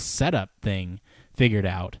this whole setup thing figured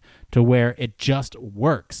out to where it just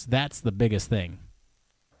works, that's the biggest thing.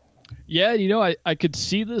 Yeah, I could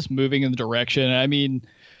see this moving in the direction. I mean,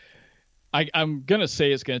 I'm going to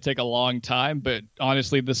say it's going to take a long time, but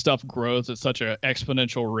honestly, this stuff grows at such an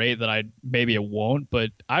exponential rate that maybe it won't.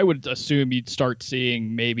 But I would assume you'd start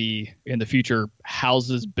seeing maybe in the future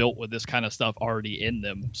houses built with this kind of stuff already in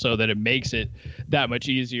them, so that it makes it that much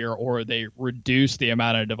easier, or they reduce the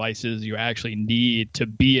amount of devices you actually need to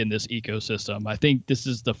be in this ecosystem. I think this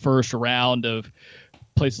is the first round of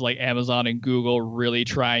places like Amazon and Google really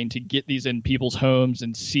trying to get these in people's homes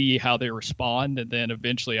and see how they respond. And then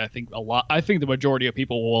eventually I think the majority of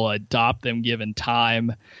people will adopt them given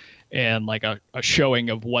time and like a showing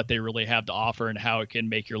of what they really have to offer and how it can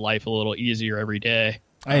make your life a little easier every day.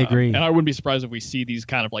 I agree. And I wouldn't be surprised if we see these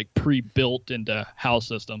kind of like pre-built into house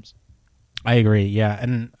systems. I agree. Yeah.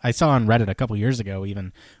 And I saw on Reddit a couple years ago,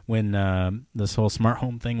 even when this whole smart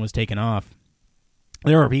home thing was taken off,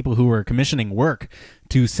 there were people who were commissioning work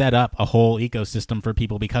to set up a whole ecosystem for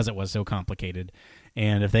people because it was so complicated.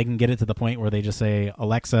 And if they can get it to the point where they just say,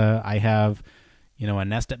 Alexa, I have, a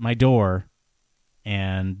Nest at my door,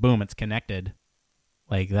 and boom, it's connected.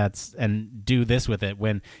 Like and do this with it.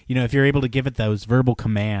 When, if you're able to give it those verbal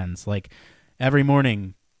commands, like every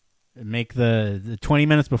morning, make the 20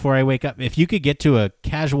 minutes before I wake up. If you could get to a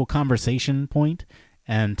casual conversation point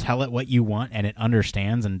and tell it what you want and it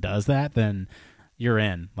understands and does that, then you're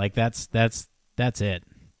in. Like that's it.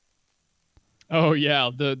 Oh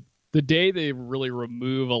yeah, the day they really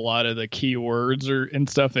remove a lot of the keywords and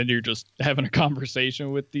stuff, and you're just having a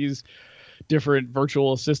conversation with these different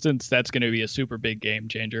virtual assistants, that's going to be a super big game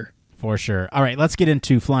changer. For sure. All right, let's get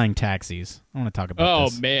into flying taxis. I want to talk about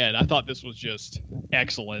this. Oh man, I thought this was just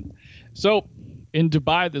excellent. So in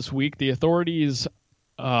Dubai this week, the authorities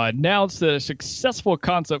announced that a successful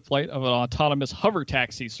concept flight of an autonomous hover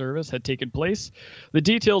taxi service had taken place. The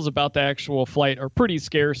details about the actual flight are pretty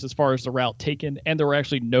scarce as far as the route taken, and there were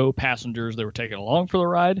actually no passengers that were taken along for the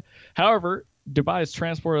ride. However, Dubai's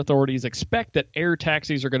transport authorities expect that air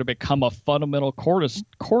taxis are going to become a fundamental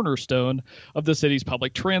cornerstone of the city's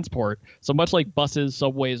public transport. So much like buses,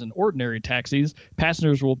 subways, and ordinary taxis,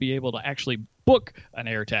 passengers will be able to actually book an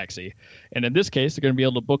air taxi. And in this case, they're going to be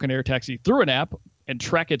able to book an air taxi through an app and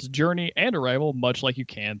track its journey and arrival much like you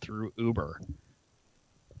can through Uber.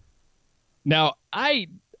 Now, I'd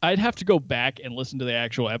have to go back and listen to the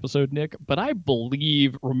actual episode, Nick, but I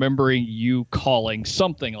believe remembering you calling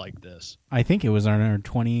something like this. I think it was on our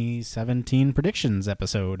 2017 predictions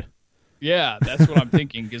episode. Yeah, that's what I'm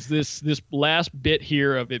thinking, because this last bit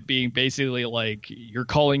here of it being basically like you're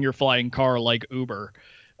calling your flying car like Uber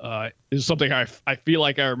is something I feel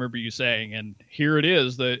like I remember you saying, and here it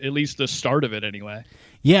is, at least the start of it anyway.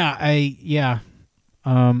 Yeah,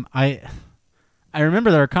 I remember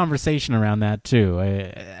our conversation around that too.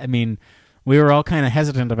 I mean, we were all kind of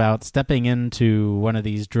hesitant about stepping into one of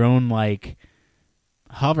these drone-like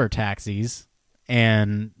hover taxis,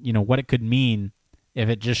 and what it could mean if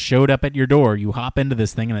it just showed up at your door. You hop into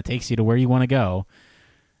this thing and it takes you to where you want to go,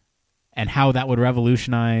 and how that would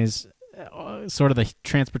revolutionize sort of the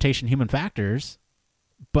transportation human factors.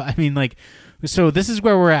 But I mean, like, so this is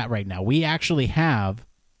where we're at right now. We actually have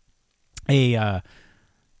a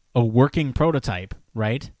working prototype,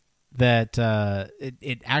 right? That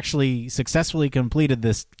it actually successfully completed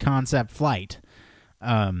this concept flight.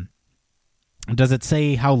 Does it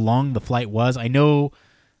say how long the flight was? I know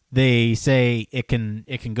they say it can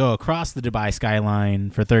go across the Dubai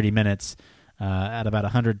skyline for 30 minutes at about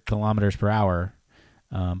 100 kilometers per hour.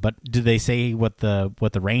 But do they say what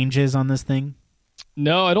the range is on this thing?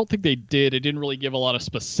 No, I don't think they did. It didn't really give a lot of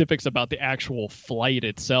specifics about the actual flight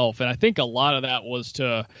itself. And I think a lot of that was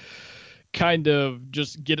to kind of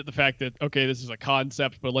just get at the fact that, okay, this is a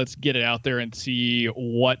concept, but let's get it out there and see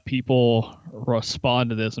what people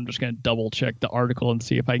respond to this. I'm just going to double check the article and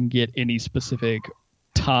see if I can get any specific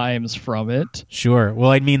times from it. Sure.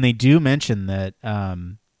 Well, I mean, they do mention that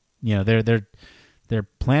they're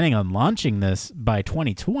planning on launching this by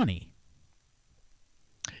 2020.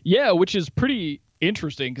 Yeah, which is pretty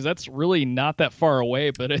interesting because that's really not that far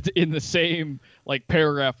away. But it's in the same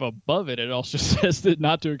paragraph above it, it also says that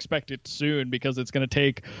not to expect it soon because it's going to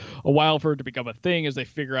take a while for it to become a thing as they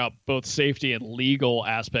figure out both safety and legal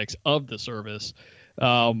aspects of the service.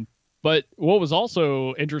 But what was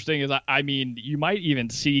also interesting is, I mean, you might even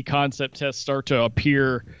see concept tests start to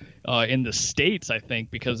appear in the States, I think,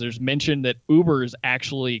 because there's mention that Uber is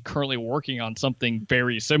actually currently working on something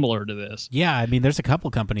very similar to this. Yeah, I mean, there's a couple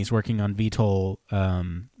companies working on VTOL,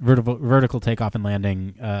 vertical takeoff and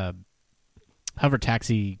landing, hover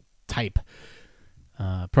taxi type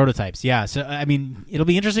prototypes. Yeah, so, I mean, it'll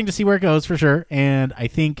be interesting to see where it goes for sure, and I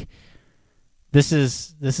think this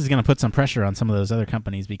is going to put some pressure on some of those other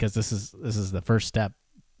companies because this is the first step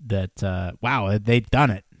that wow, they've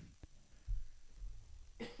done it.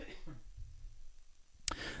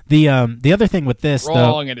 The other thing with this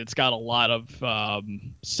wrong, and it's got a lot of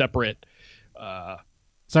separate.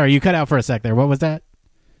 Sorry, you cut out for a sec there. What was that?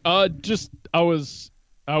 I was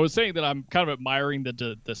saying that I'm kind of admiring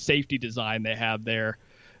the safety design they have there,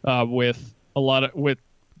 with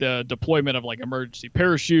the deployment of emergency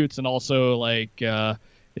parachutes, and also it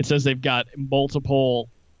says they've got multiple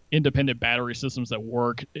independent battery systems that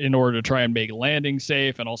work in order to try and make landing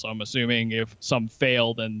safe. And also, I'm assuming if some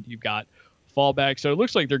fail, then you've got fallback. So it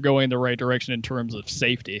looks like they're going the right direction in terms of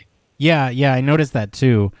safety. Yeah, I noticed that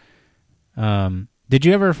too. Did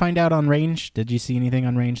you ever find out on range? Did you see anything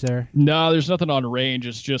on range there? No, there's nothing on range.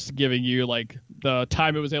 It's just giving you the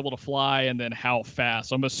time it was able to fly and then how fast.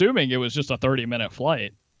 So I'm assuming it was just a 30-minute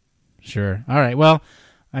flight. Sure. All right. Well,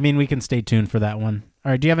 I mean, we can stay tuned for that one.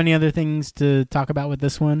 All right. Do you have any other things to talk about with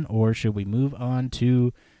this one, or should we move on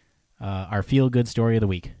to our feel-good story of the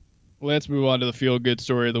week? Let's move on to the feel-good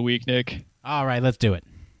story of the week, Nick. All right. Let's do it.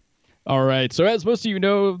 All right. So as most of you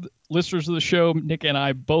know, listeners of the show, Nick and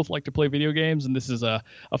I both like to play video games, and this is a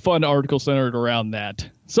fun article centered around that.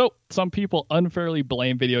 So some people unfairly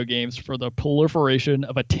blame video games for the proliferation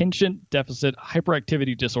of attention deficit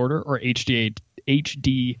hyperactivity disorder, or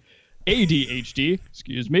ADHD,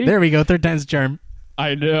 excuse me. There we go. Third time's a charm.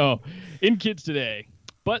 I know. In kids today.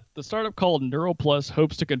 But the startup called NeuroPlus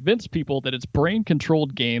hopes to convince people that its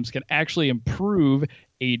brain-controlled games can actually improve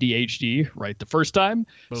ADHD, right the first time,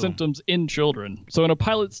 symptoms in children. So in a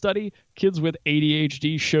pilot study, kids with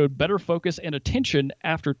ADHD showed better focus and attention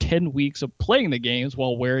after 10 weeks of playing the games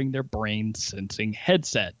while wearing their brain-sensing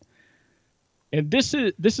headset. And this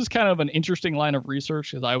is kind of an interesting line of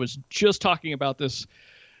research, because I was just talking about this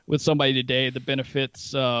with somebody today, the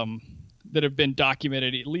benefits that have been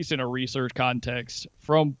documented, at least in a research context,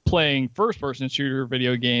 from playing first-person shooter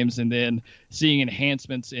video games and then seeing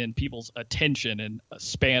enhancements in people's attention and a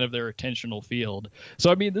span of their attentional field.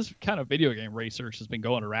 So, I mean, this kind of video game research has been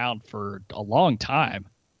going around for a long time.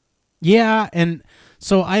 Yeah, and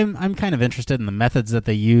so I'm kind of interested in the methods that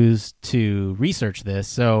they use to research this.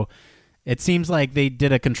 So it seems like they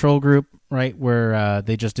did a control group, right, where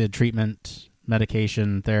they just did treatment,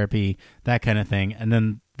 medication, therapy, that kind of thing. And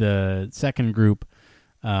then the second group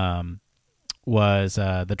was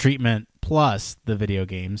the treatment plus the video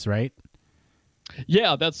games, right?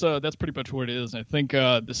 Yeah, that's pretty much what it is. I think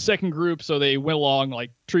the second group, so they went along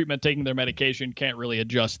treatment, taking their medication, can't really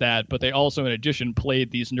adjust that, but they also, in addition, played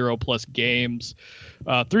these NeuroPlus games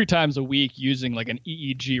 3 times a week using an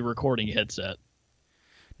EEG recording headset.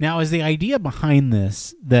 Now, is the idea behind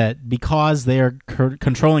this that because they are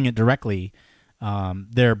controlling it directly,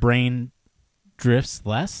 their brain drifts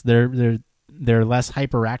less? They're less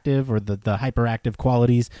hyperactive, or the hyperactive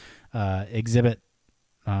qualities exhibit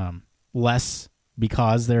less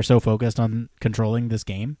because they're so focused on controlling this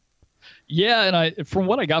game? Yeah, and from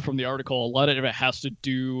what I got from the article, a lot of it has to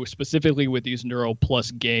do specifically with these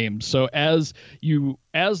NeuroPlus games. So as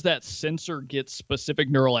that sensor gets specific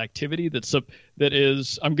neural activity that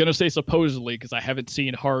is, I'm going to say supposedly, because I haven't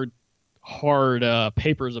seen hard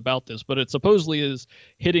papers about this, but it supposedly is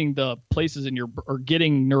hitting the places or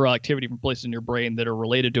getting neural activity from places in your brain that are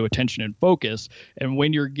related to attention and focus. And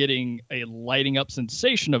when you're getting a lighting up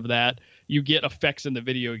sensation of that, you get effects in the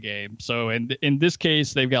video game. So in this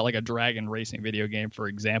case, they've got a dragon racing video game, for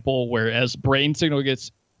example, where as brain signal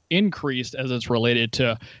gets increased as it's related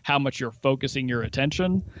to how much you're focusing your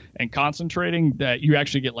attention and concentrating, that you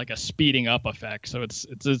actually get a speeding up effect. So it's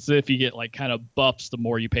as if you get kind of buffs the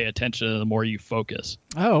more you pay attention and the more you focus.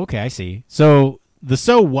 Oh, okay, I see. So the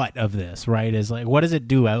so what of this, right, is what does it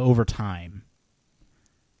do over time?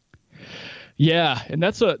 Yeah, and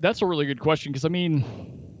that's a really good question, because I mean,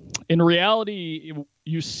 in reality,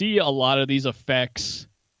 you see a lot of these effects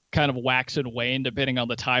kind of wax and wane depending on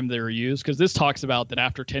the time they were used, because this talks about that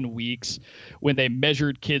after 10 weeks, when they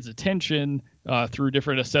measured kids' attention through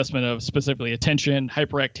different assessment of specifically attention,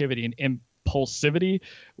 hyperactivity, and impulsivity,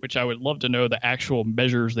 which I would love to know the actual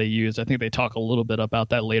measures they used. I think they talk a little bit about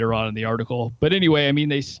that later on in the article. But anyway, I mean,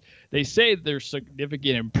 they say there's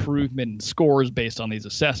significant improvement in scores based on these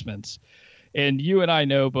assessments. And you and I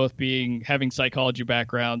know, both having psychology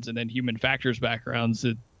backgrounds and then human factors backgrounds,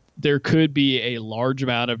 that there could be a large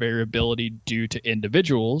amount of variability due to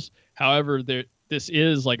individuals. However, this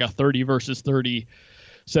is like a 30 versus 30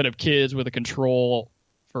 set of kids with a control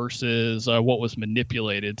versus what was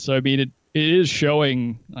manipulated. So, I mean, it is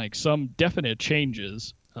showing like some definite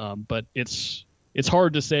changes, but it's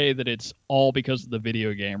hard to say that it's all because of the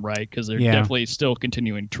video game, right? Because they're definitely still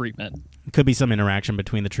continuing treatment. Could be some interaction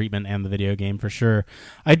between the treatment and the video game for sure.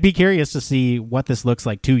 I'd be curious to see what this looks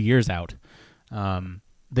like 2 years out.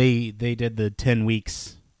 They did the 10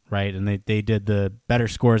 weeks, right? And they did the better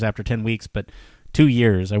scores after 10 weeks, but 2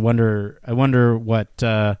 years. I wonder what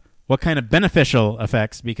kind of beneficial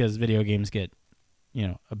effects, because video games get,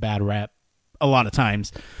 a bad rap a lot of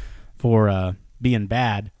times for being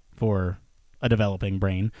bad for a developing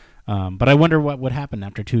brain. But I wonder what would happen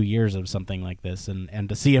after 2 years of something like this, and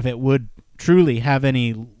to see if it would truly have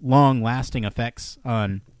any long-lasting effects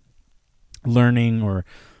on learning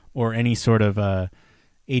or any sort of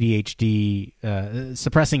ADHD,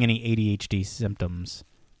 suppressing any ADHD symptoms,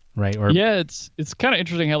 right? Or yeah, it's kind of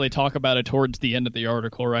interesting how they talk about it towards the end of the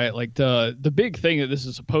article, right? Like the big thing that this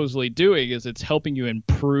is supposedly doing is it's helping you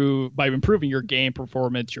improve by improving your game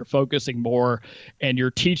performance. You're focusing more, and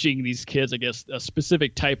you're teaching these kids, I guess, a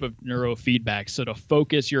specific type of neurofeedback, so to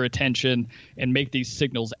focus your attention and make these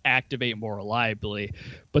signals activate more reliably.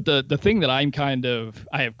 But the thing that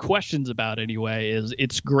I have questions about anyway is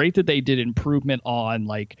it's great that they did improvement on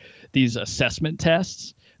like these assessment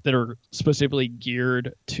tests that are specifically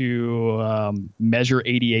geared to measure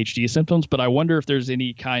ADHD symptoms. But I wonder if there's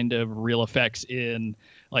any kind of real effects in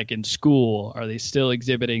school. Are they still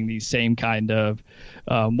exhibiting these same kind of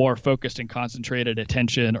more focused and concentrated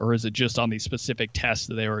attention, or is it just on these specific tests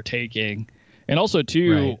that they were taking? And also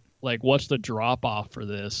too, right, like what's the drop off for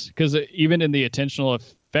this? Because even in the attentional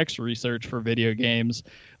effects research for video games,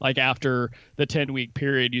 like after the 10-week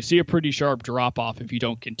period, you see a pretty sharp drop off if you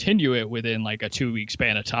don't continue it within like a 2-week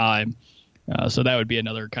span of time. So that would be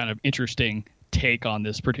another kind of interesting take on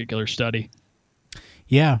this particular study.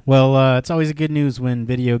 Yeah, well, it's always a good news when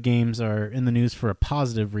video games are in the news for a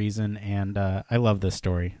positive reason, and I love this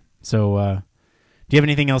story. So do you have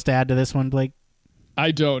anything else to add to this one, Blake?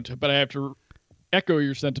 I don't, but I have to echo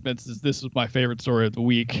your sentiments. This is my favorite story of the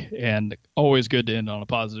week, and always good to end on a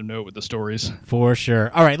positive note with the stories. For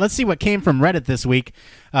sure. All right, let's see what came from Reddit this week.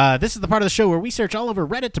 This is the part of the show where we search all over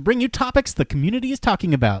Reddit to bring you topics the community is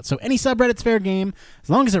talking about. So any subreddit's fair game, as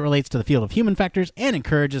long as it relates to the field of human factors and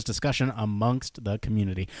encourages discussion amongst the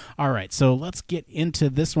community. All right, so let's get into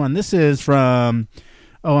this one. This is from,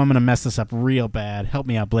 I'm going to mess this up real bad. Help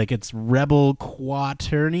me out, Blake. It's Rebel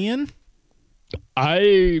Quaternion.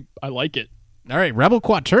 I like it. All right, Rebel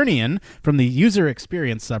Quaternion from the User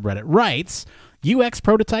Experience subreddit writes, UX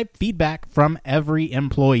prototype feedback from every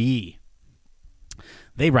employee.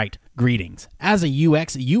 They write, greetings. As a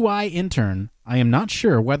UX UI intern, I am not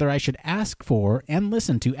sure whether I should ask for and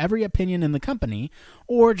listen to every opinion in the company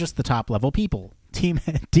or just the top-level people, team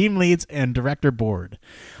leads, and director board.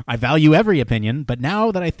 I value every opinion, but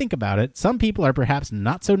now that I think about it, some people are perhaps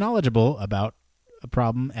not so knowledgeable about a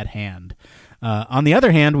problem at hand. On the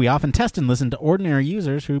other hand, we often test and listen to ordinary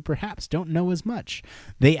users who perhaps don't know as much.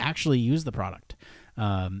 They actually use the product.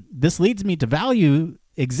 This leads me to value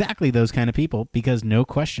exactly those kind of people, because no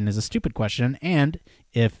question is a stupid question, and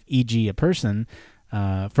if, e.g., a person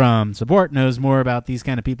from support knows more about these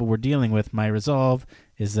kind of people we're dealing with, my resolve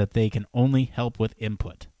is that they can only help with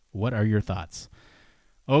input. What are your thoughts?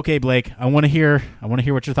 Okay, Blake, I want to hear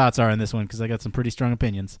what your thoughts are on this one, because I got some pretty strong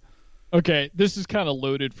opinions. Okay, this is kind of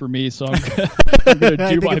loaded for me, so I'm going to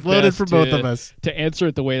do my best for both of us to answer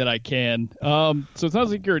it the way that I can. So it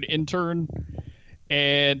sounds like you're an intern,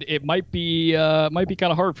 and it might be kind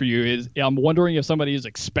of hard for you. I'm wondering if somebody is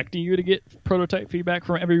expecting you to get prototype feedback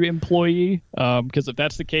from every employee, because if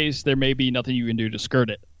that's the case, there may be nothing you can do to skirt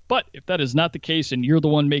it. But if that is not the case, and you're the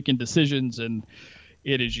one making decisions, and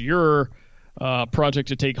it is your project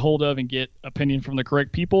to take hold of and get opinion from the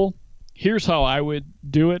correct people, here's how I would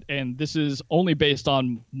do it, and this is only based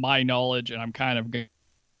on my knowledge, and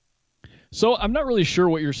So I'm not really sure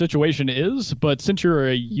what your situation is, but since you're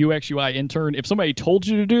a UX UI intern, if somebody told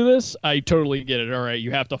you to do this, I totally get it. All right,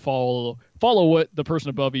 you have to follow follow what the person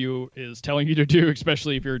above you is telling you to do,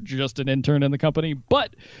 especially if you're just an intern in the company.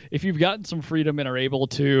 But if you've gotten some freedom and are able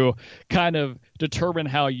to kind of determine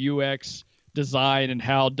how UX design and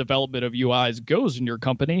how development of UIs goes in your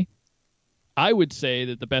company, I would say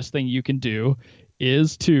that the best thing you can do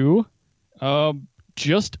is to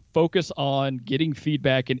just focus on getting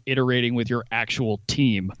feedback and iterating with your actual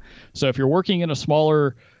team. So if you're working in a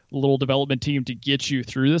smaller little development team to get you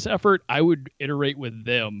through this effort, I would iterate with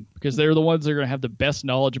them, because they're the ones that are going to have the best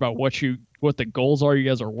knowledge about what the goals are you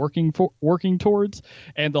guys are working towards,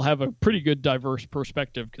 and they'll have a pretty good diverse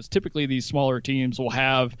perspective, because typically these smaller teams will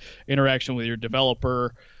have interaction with your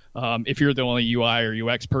developer, if you're the only UI or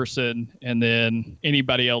UX person, and then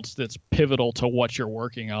anybody else that's pivotal to what you're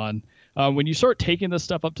working on. When you start taking this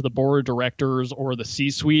stuff up to the board of directors or the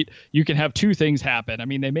C-suite, you can have two things happen. I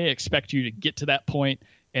mean, they may expect you to get to that point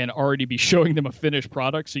and already be showing them a finished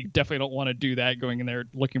product, so you definitely don't want to do that going in there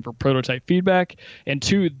looking for prototype feedback. And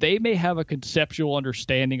two, they may have a conceptual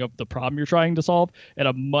understanding of the problem you're trying to solve at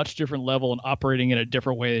a much different level and operating in a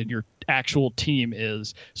different way than your actual team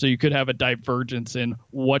is. So you could have a divergence in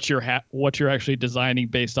what you're actually designing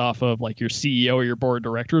based off of like your CEO or your board of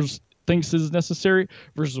directors thinks is necessary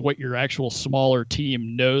versus what your actual smaller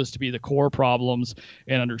team knows to be the core problems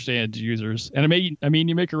and understands users. And I mean,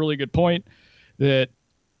 you make a really good point that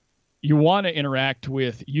you want to interact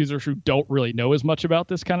with users who don't really know as much about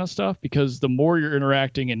this kind of stuff, because the more you're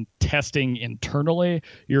interacting and testing internally,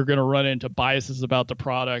 you're going to run into biases about the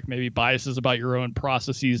product, maybe biases about your own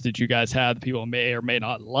processes that you guys have that people may or may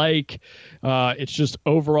not like. It's just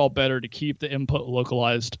overall better to keep the input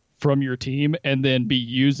localized from your team and then be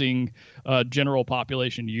using general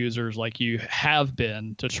population users like you have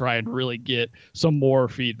been to try and really get some more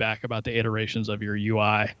feedback about the iterations of your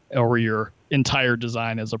UI or your entire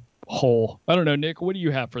design as a whole. I don't know, Nick, what do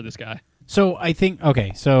you have for this guy? So I think,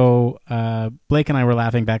 okay, so Blake and I were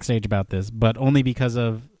laughing backstage about this, but only because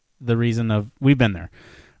of the reason of we've been there,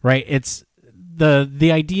 right? It's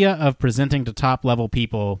the idea of presenting to top level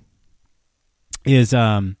people is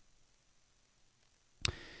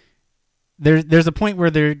there's a point where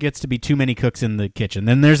there gets to be too many cooks in the kitchen.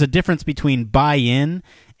 Then there's a difference between buy-in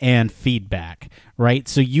and feedback, right?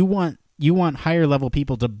 So you want higher level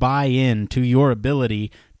people to buy in to your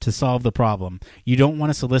ability to solve the problem. You don't want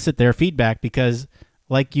to solicit their feedback because,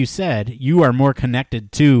 like you said, you are more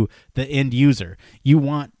connected to the end user. You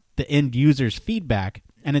want the end user's feedback,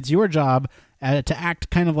 and it's your job to act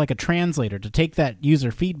kind of like a translator, to take that user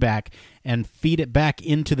feedback and feed it back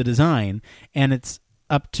into the design. And it's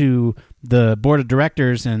up to the board of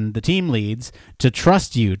directors and the team leads to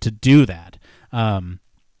trust you to do that.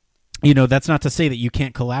 That's not to say that you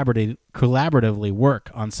can't collaboratively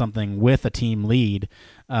work on something with a team lead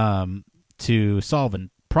to solve a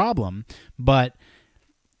problem, but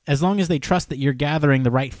as long as they trust that you're gathering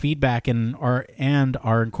the right feedback and are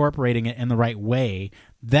incorporating it in the right way,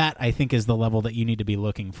 that I think is the level that you need to be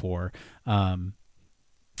looking for.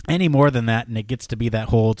 Any more than that, and it gets to be that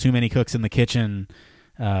whole too many cooks in the kitchen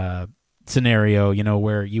scenario,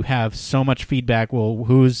 where you have so much feedback. Well,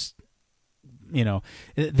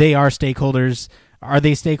 they are stakeholders. Are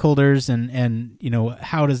they stakeholders? And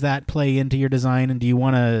how does that play into your design? And do you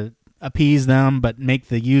want to appease them but make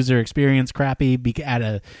the user experience crappy at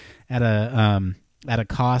a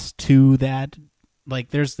cost to that?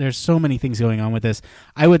 Like there's so many things going on with this.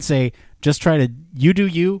 I would say just try to do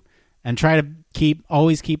you and try to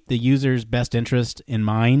always keep the user's best interest in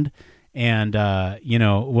mind. And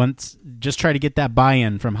just try to get that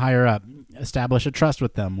buy-in from higher up. Establish a trust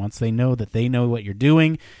with them. Once they know that they know what you're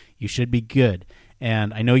doing, you should be good.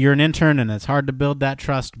 And I know you're an intern, and it's hard to build that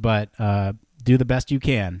trust, but do the best you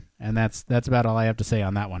can. And that's about all I have to say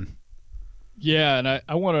on that one. Yeah, and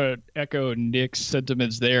I want to echo Nick's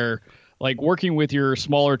sentiments there. Like working with your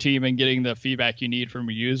smaller team and getting the feedback you need from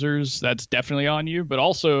users, that's definitely on you. But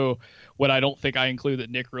also, what I don't think I include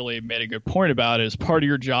that Nick really made a good point about is part of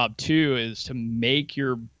your job too is to make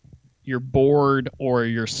your board or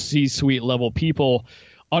your C-suite level people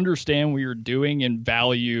understand what you're doing and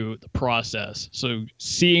value the process. So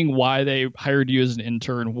seeing why they hired you as an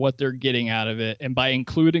intern, what they're getting out of it, and by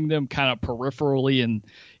including them kind of peripherally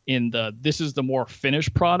in the this is the more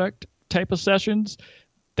finished product type of sessions,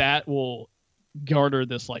 that will garner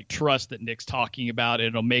this like trust that Nick's talking about.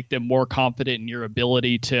 It'll make them more confident in your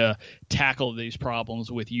ability to tackle these problems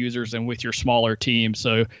with users and with your smaller team.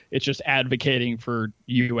 So it's just advocating for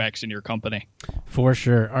UX in your company. For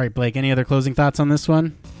sure. All right, Blake, any other closing thoughts on this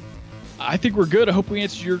one? I think we're good. I hope we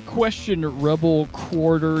answered your question, Rebel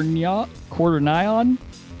Quarternion.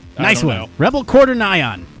 Nice one. Rebel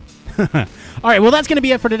Quarternion. All right, well, that's going to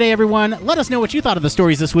be it for today, everyone. Let us know what you thought of the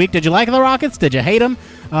stories this week. Did you like the Rockets? Did you hate them?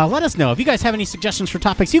 Let us know. If you guys have any suggestions for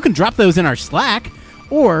topics, you can drop those in our Slack,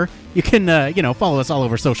 or you can, follow us all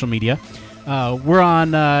over social media. We're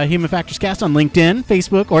on Human Factors Cast on LinkedIn,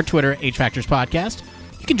 Facebook, or Twitter, HFactors Podcast.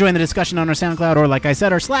 You can join the discussion on our SoundCloud, or like I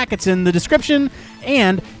said, our Slack. It's in the description,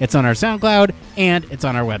 and it's on our SoundCloud, and it's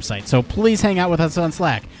on our website. So please hang out with us on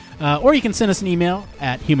Slack. Or you can send us an email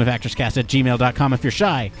at humanfactorscast@gmail.com if you're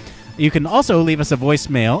shy. You can also leave us a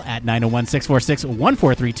voicemail at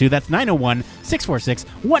 901-646-1432. That's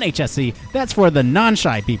 901-646-1HSC. That's for the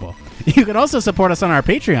non-shy people. You can also support us on our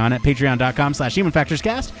Patreon at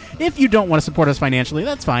patreon.com/humanfactorscast. If you don't want to support us financially,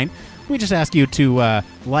 that's fine. We just ask you to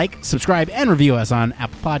like, subscribe, and review us on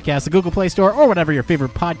Apple Podcasts, the Google Play Store, or whatever your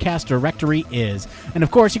favorite podcast directory is. And,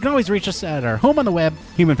 of course, you can always reach us at our home on the web,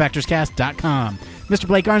 humanfactorscast.com. Mr.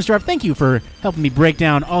 Blake Arnsdorff, thank you for helping me break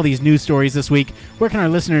down all these news stories this week. Where can our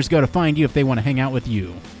listeners go to find you if they want to hang out with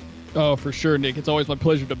you? Oh, for sure, Nick. It's always my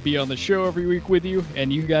pleasure to be on the show every week with you,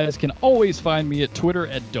 and you guys can always find me at Twitter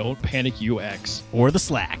at Don'tPanicUX. Or the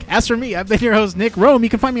Slack. As for me, I've been your host, Nick Roome. You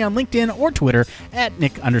can find me on LinkedIn or Twitter at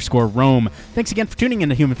Nick_Roome. Thanks again for tuning in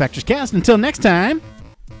to Human Factors Cast. Until next time,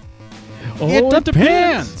 it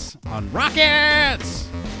depends on rockets.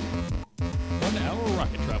 1 hour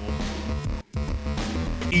rocket travel.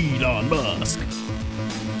 Elon Musk.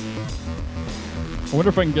 I wonder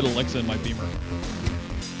if I can get Alexa in my Beamer.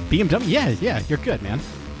 BMW? Yeah, you're good, man.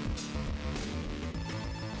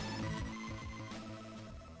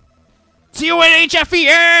 See you at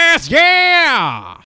HFCast! Yeah!